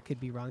Wire. I could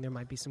be wrong. There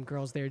might be some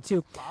girls there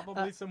too.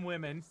 Probably some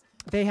women.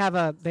 They have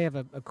a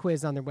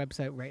quiz on their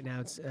website right now.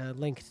 It's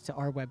linked to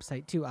our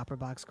website too,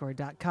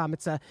 operaboxscore.com.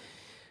 It's a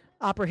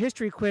opera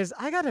history quiz.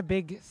 I got a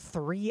big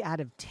 3 out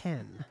of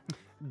 10.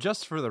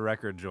 Just for the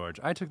record, George,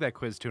 I took that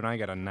quiz too, and I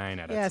got a 9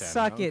 out of 10. Yeah,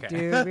 suck it, Okay.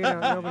 dude.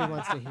 Nobody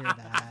wants to hear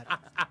that.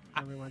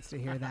 Nobody wants to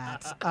hear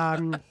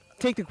that.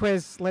 Take the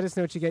quiz. Let us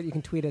know what you get. You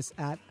can tweet us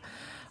at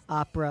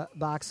Opera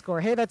Box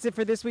Score. Hey, that's it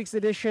for this week's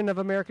edition of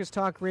America's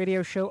Talk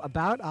radio show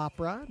about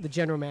opera. The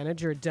general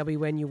manager at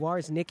WNUR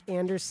is Nick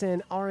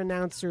Anderson. Our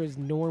announcer is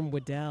Norm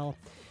Waddell.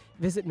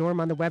 Visit Norm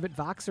on the web at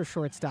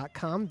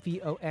voxershorts.com,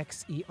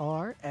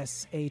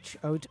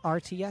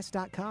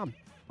 VOXERSHORTS.com.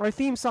 Our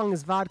theme song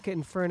is Vodka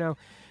Inferno,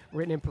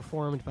 written and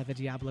performed by the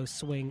Diablo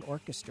Swing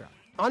Orchestra.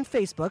 On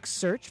Facebook,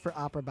 search for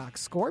Opera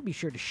Box Score. Be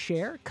sure to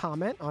share,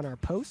 comment on our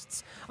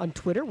posts. On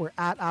Twitter, we're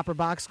at Opera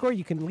Box Score.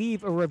 You can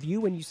leave a review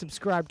when you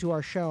subscribe to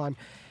our show on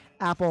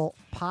Apple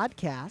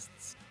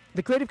Podcasts.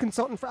 The creative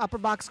consultant for Upper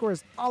Box Score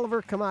is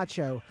Oliver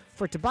Camacho.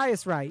 For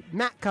Tobias Wright,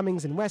 Matt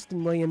Cummings, and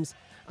Weston Williams,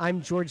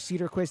 I'm George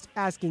Cedarquist,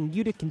 asking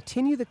you to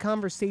continue the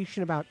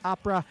conversation about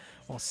opera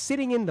while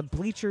sitting in the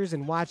bleachers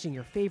and watching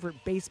your favorite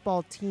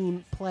baseball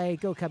team play.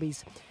 Go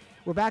Cubbies.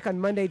 We're back on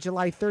Monday,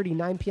 July 30,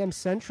 9 p.m.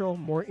 Central.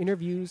 More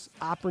interviews,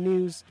 opera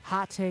news,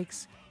 hot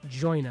takes.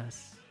 Join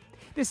us.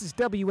 This is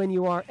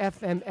WNUR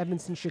FM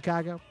Evanston,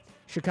 Chicago.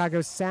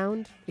 Chicago's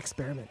sound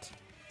experiment.